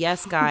DJ.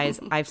 Yes, guys,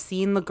 I've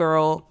seen the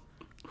girl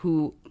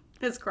who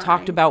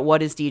talked about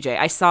what is DJ.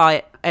 I saw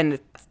it, and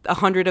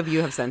 100 of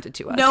you have sent it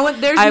to us. No,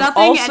 there's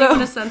nothing anyone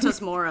has sent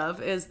us more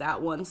of is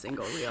that one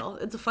single reel.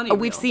 It's a funny reel.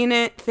 We've seen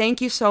it.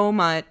 Thank you so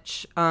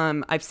much.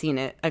 I've seen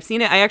it.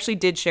 I actually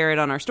did share it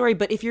on our story,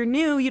 but if you're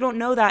new, you don't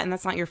know that, and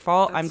that's not your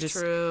fault. I'm just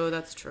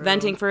That's true.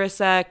 venting for a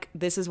sec.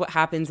 This is what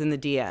happens in the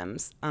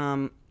DMs.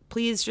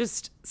 Please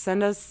just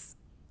send us,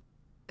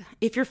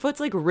 if your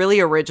foot's like really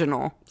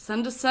original.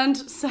 Send us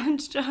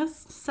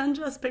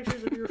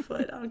pictures of your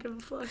foot. I don't give a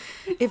fuck.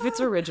 If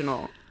it's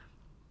original.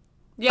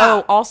 Yeah.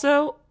 Oh,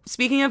 also,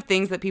 speaking of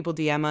things that people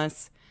DM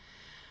us,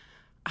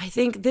 I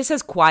think this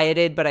has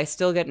quieted, but I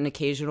still get an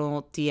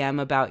occasional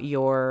DM about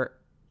your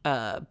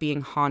being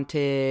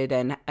haunted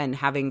and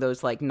having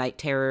those like night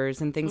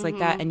terrors and things like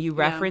that. And you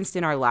referenced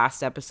in our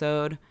last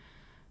episode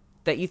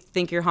that you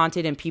think you're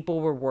haunted, and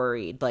people were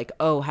worried, like,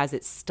 oh, has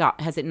it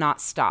stopped? Has it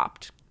not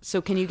stopped? So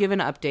can you give an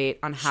update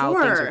on how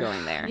things are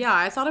going there? Yeah,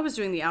 I thought I was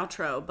doing the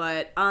outro,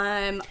 but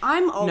I'm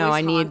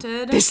always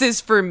haunted. This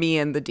is for me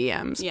and the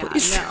DMs, yeah,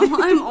 please. No,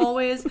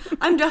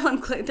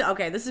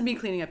 okay, this is me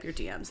cleaning up your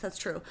DMs. That's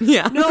true.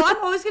 Yeah. No, I'm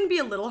always going to be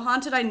a little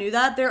haunted. I knew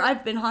that.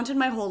 I've been haunted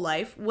my whole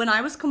life. When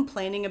I was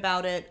complaining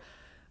about it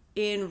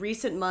in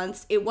recent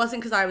months, it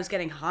wasn't because I was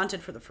getting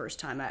haunted for the first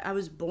time. I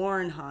was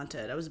born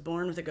haunted. I was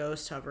born with a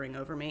ghost hovering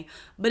over me.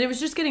 But it was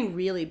just getting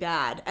really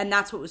bad. And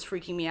that's what was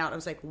freaking me out. I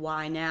was like,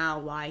 why now?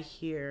 Why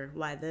here?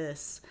 Why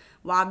this?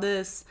 Why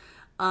this?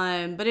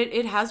 But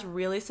it has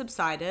really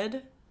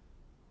subsided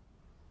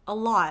a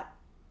lot.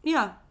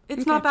 Yeah,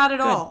 it's not bad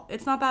at all.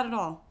 It's not bad at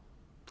all.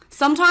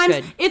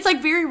 Sometimes it's like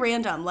very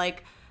random.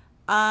 Like,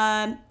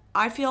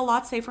 I feel a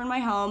lot safer in my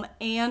home.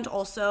 And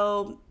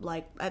also,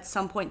 like, at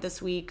some point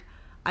this week,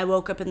 I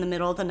woke up in the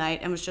middle of the night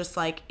and was just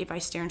like, if I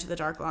stare into the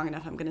dark long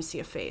enough, I'm going to see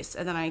a face.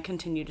 And then I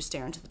continue to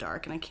stare into the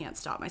dark and I can't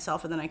stop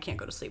myself. And then I can't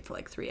go to sleep for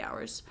like 3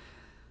 hours.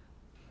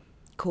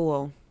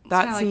 Cool.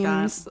 That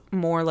seems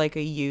more like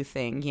a you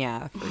thing.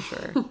 Yeah, for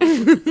sure.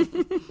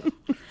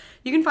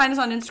 You can find us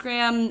on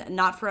Instagram,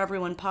 Not For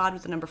Everyone Pod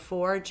with the number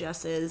 4.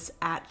 Jess is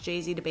at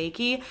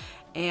JZDeBakey.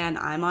 And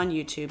I'm on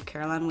YouTube,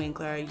 Caroline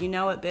Winkler. You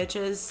know it,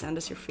 bitches. Send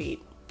us your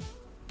feet.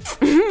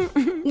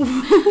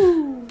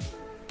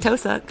 Toe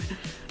suck.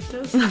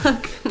 Toe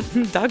suck.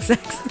 Dog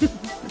sex.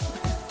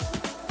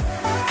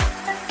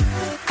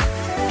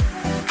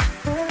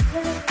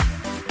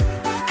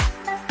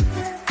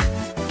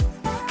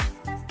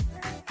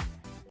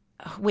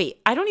 Wait,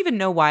 I don't even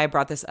know why I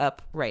brought this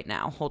up right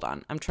now. Hold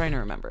on. I'm trying to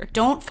remember.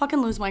 Don't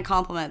fucking lose my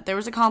compliment. There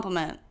was a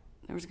compliment.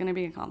 There was going to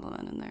be a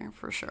compliment in there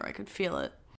for sure. I could feel it.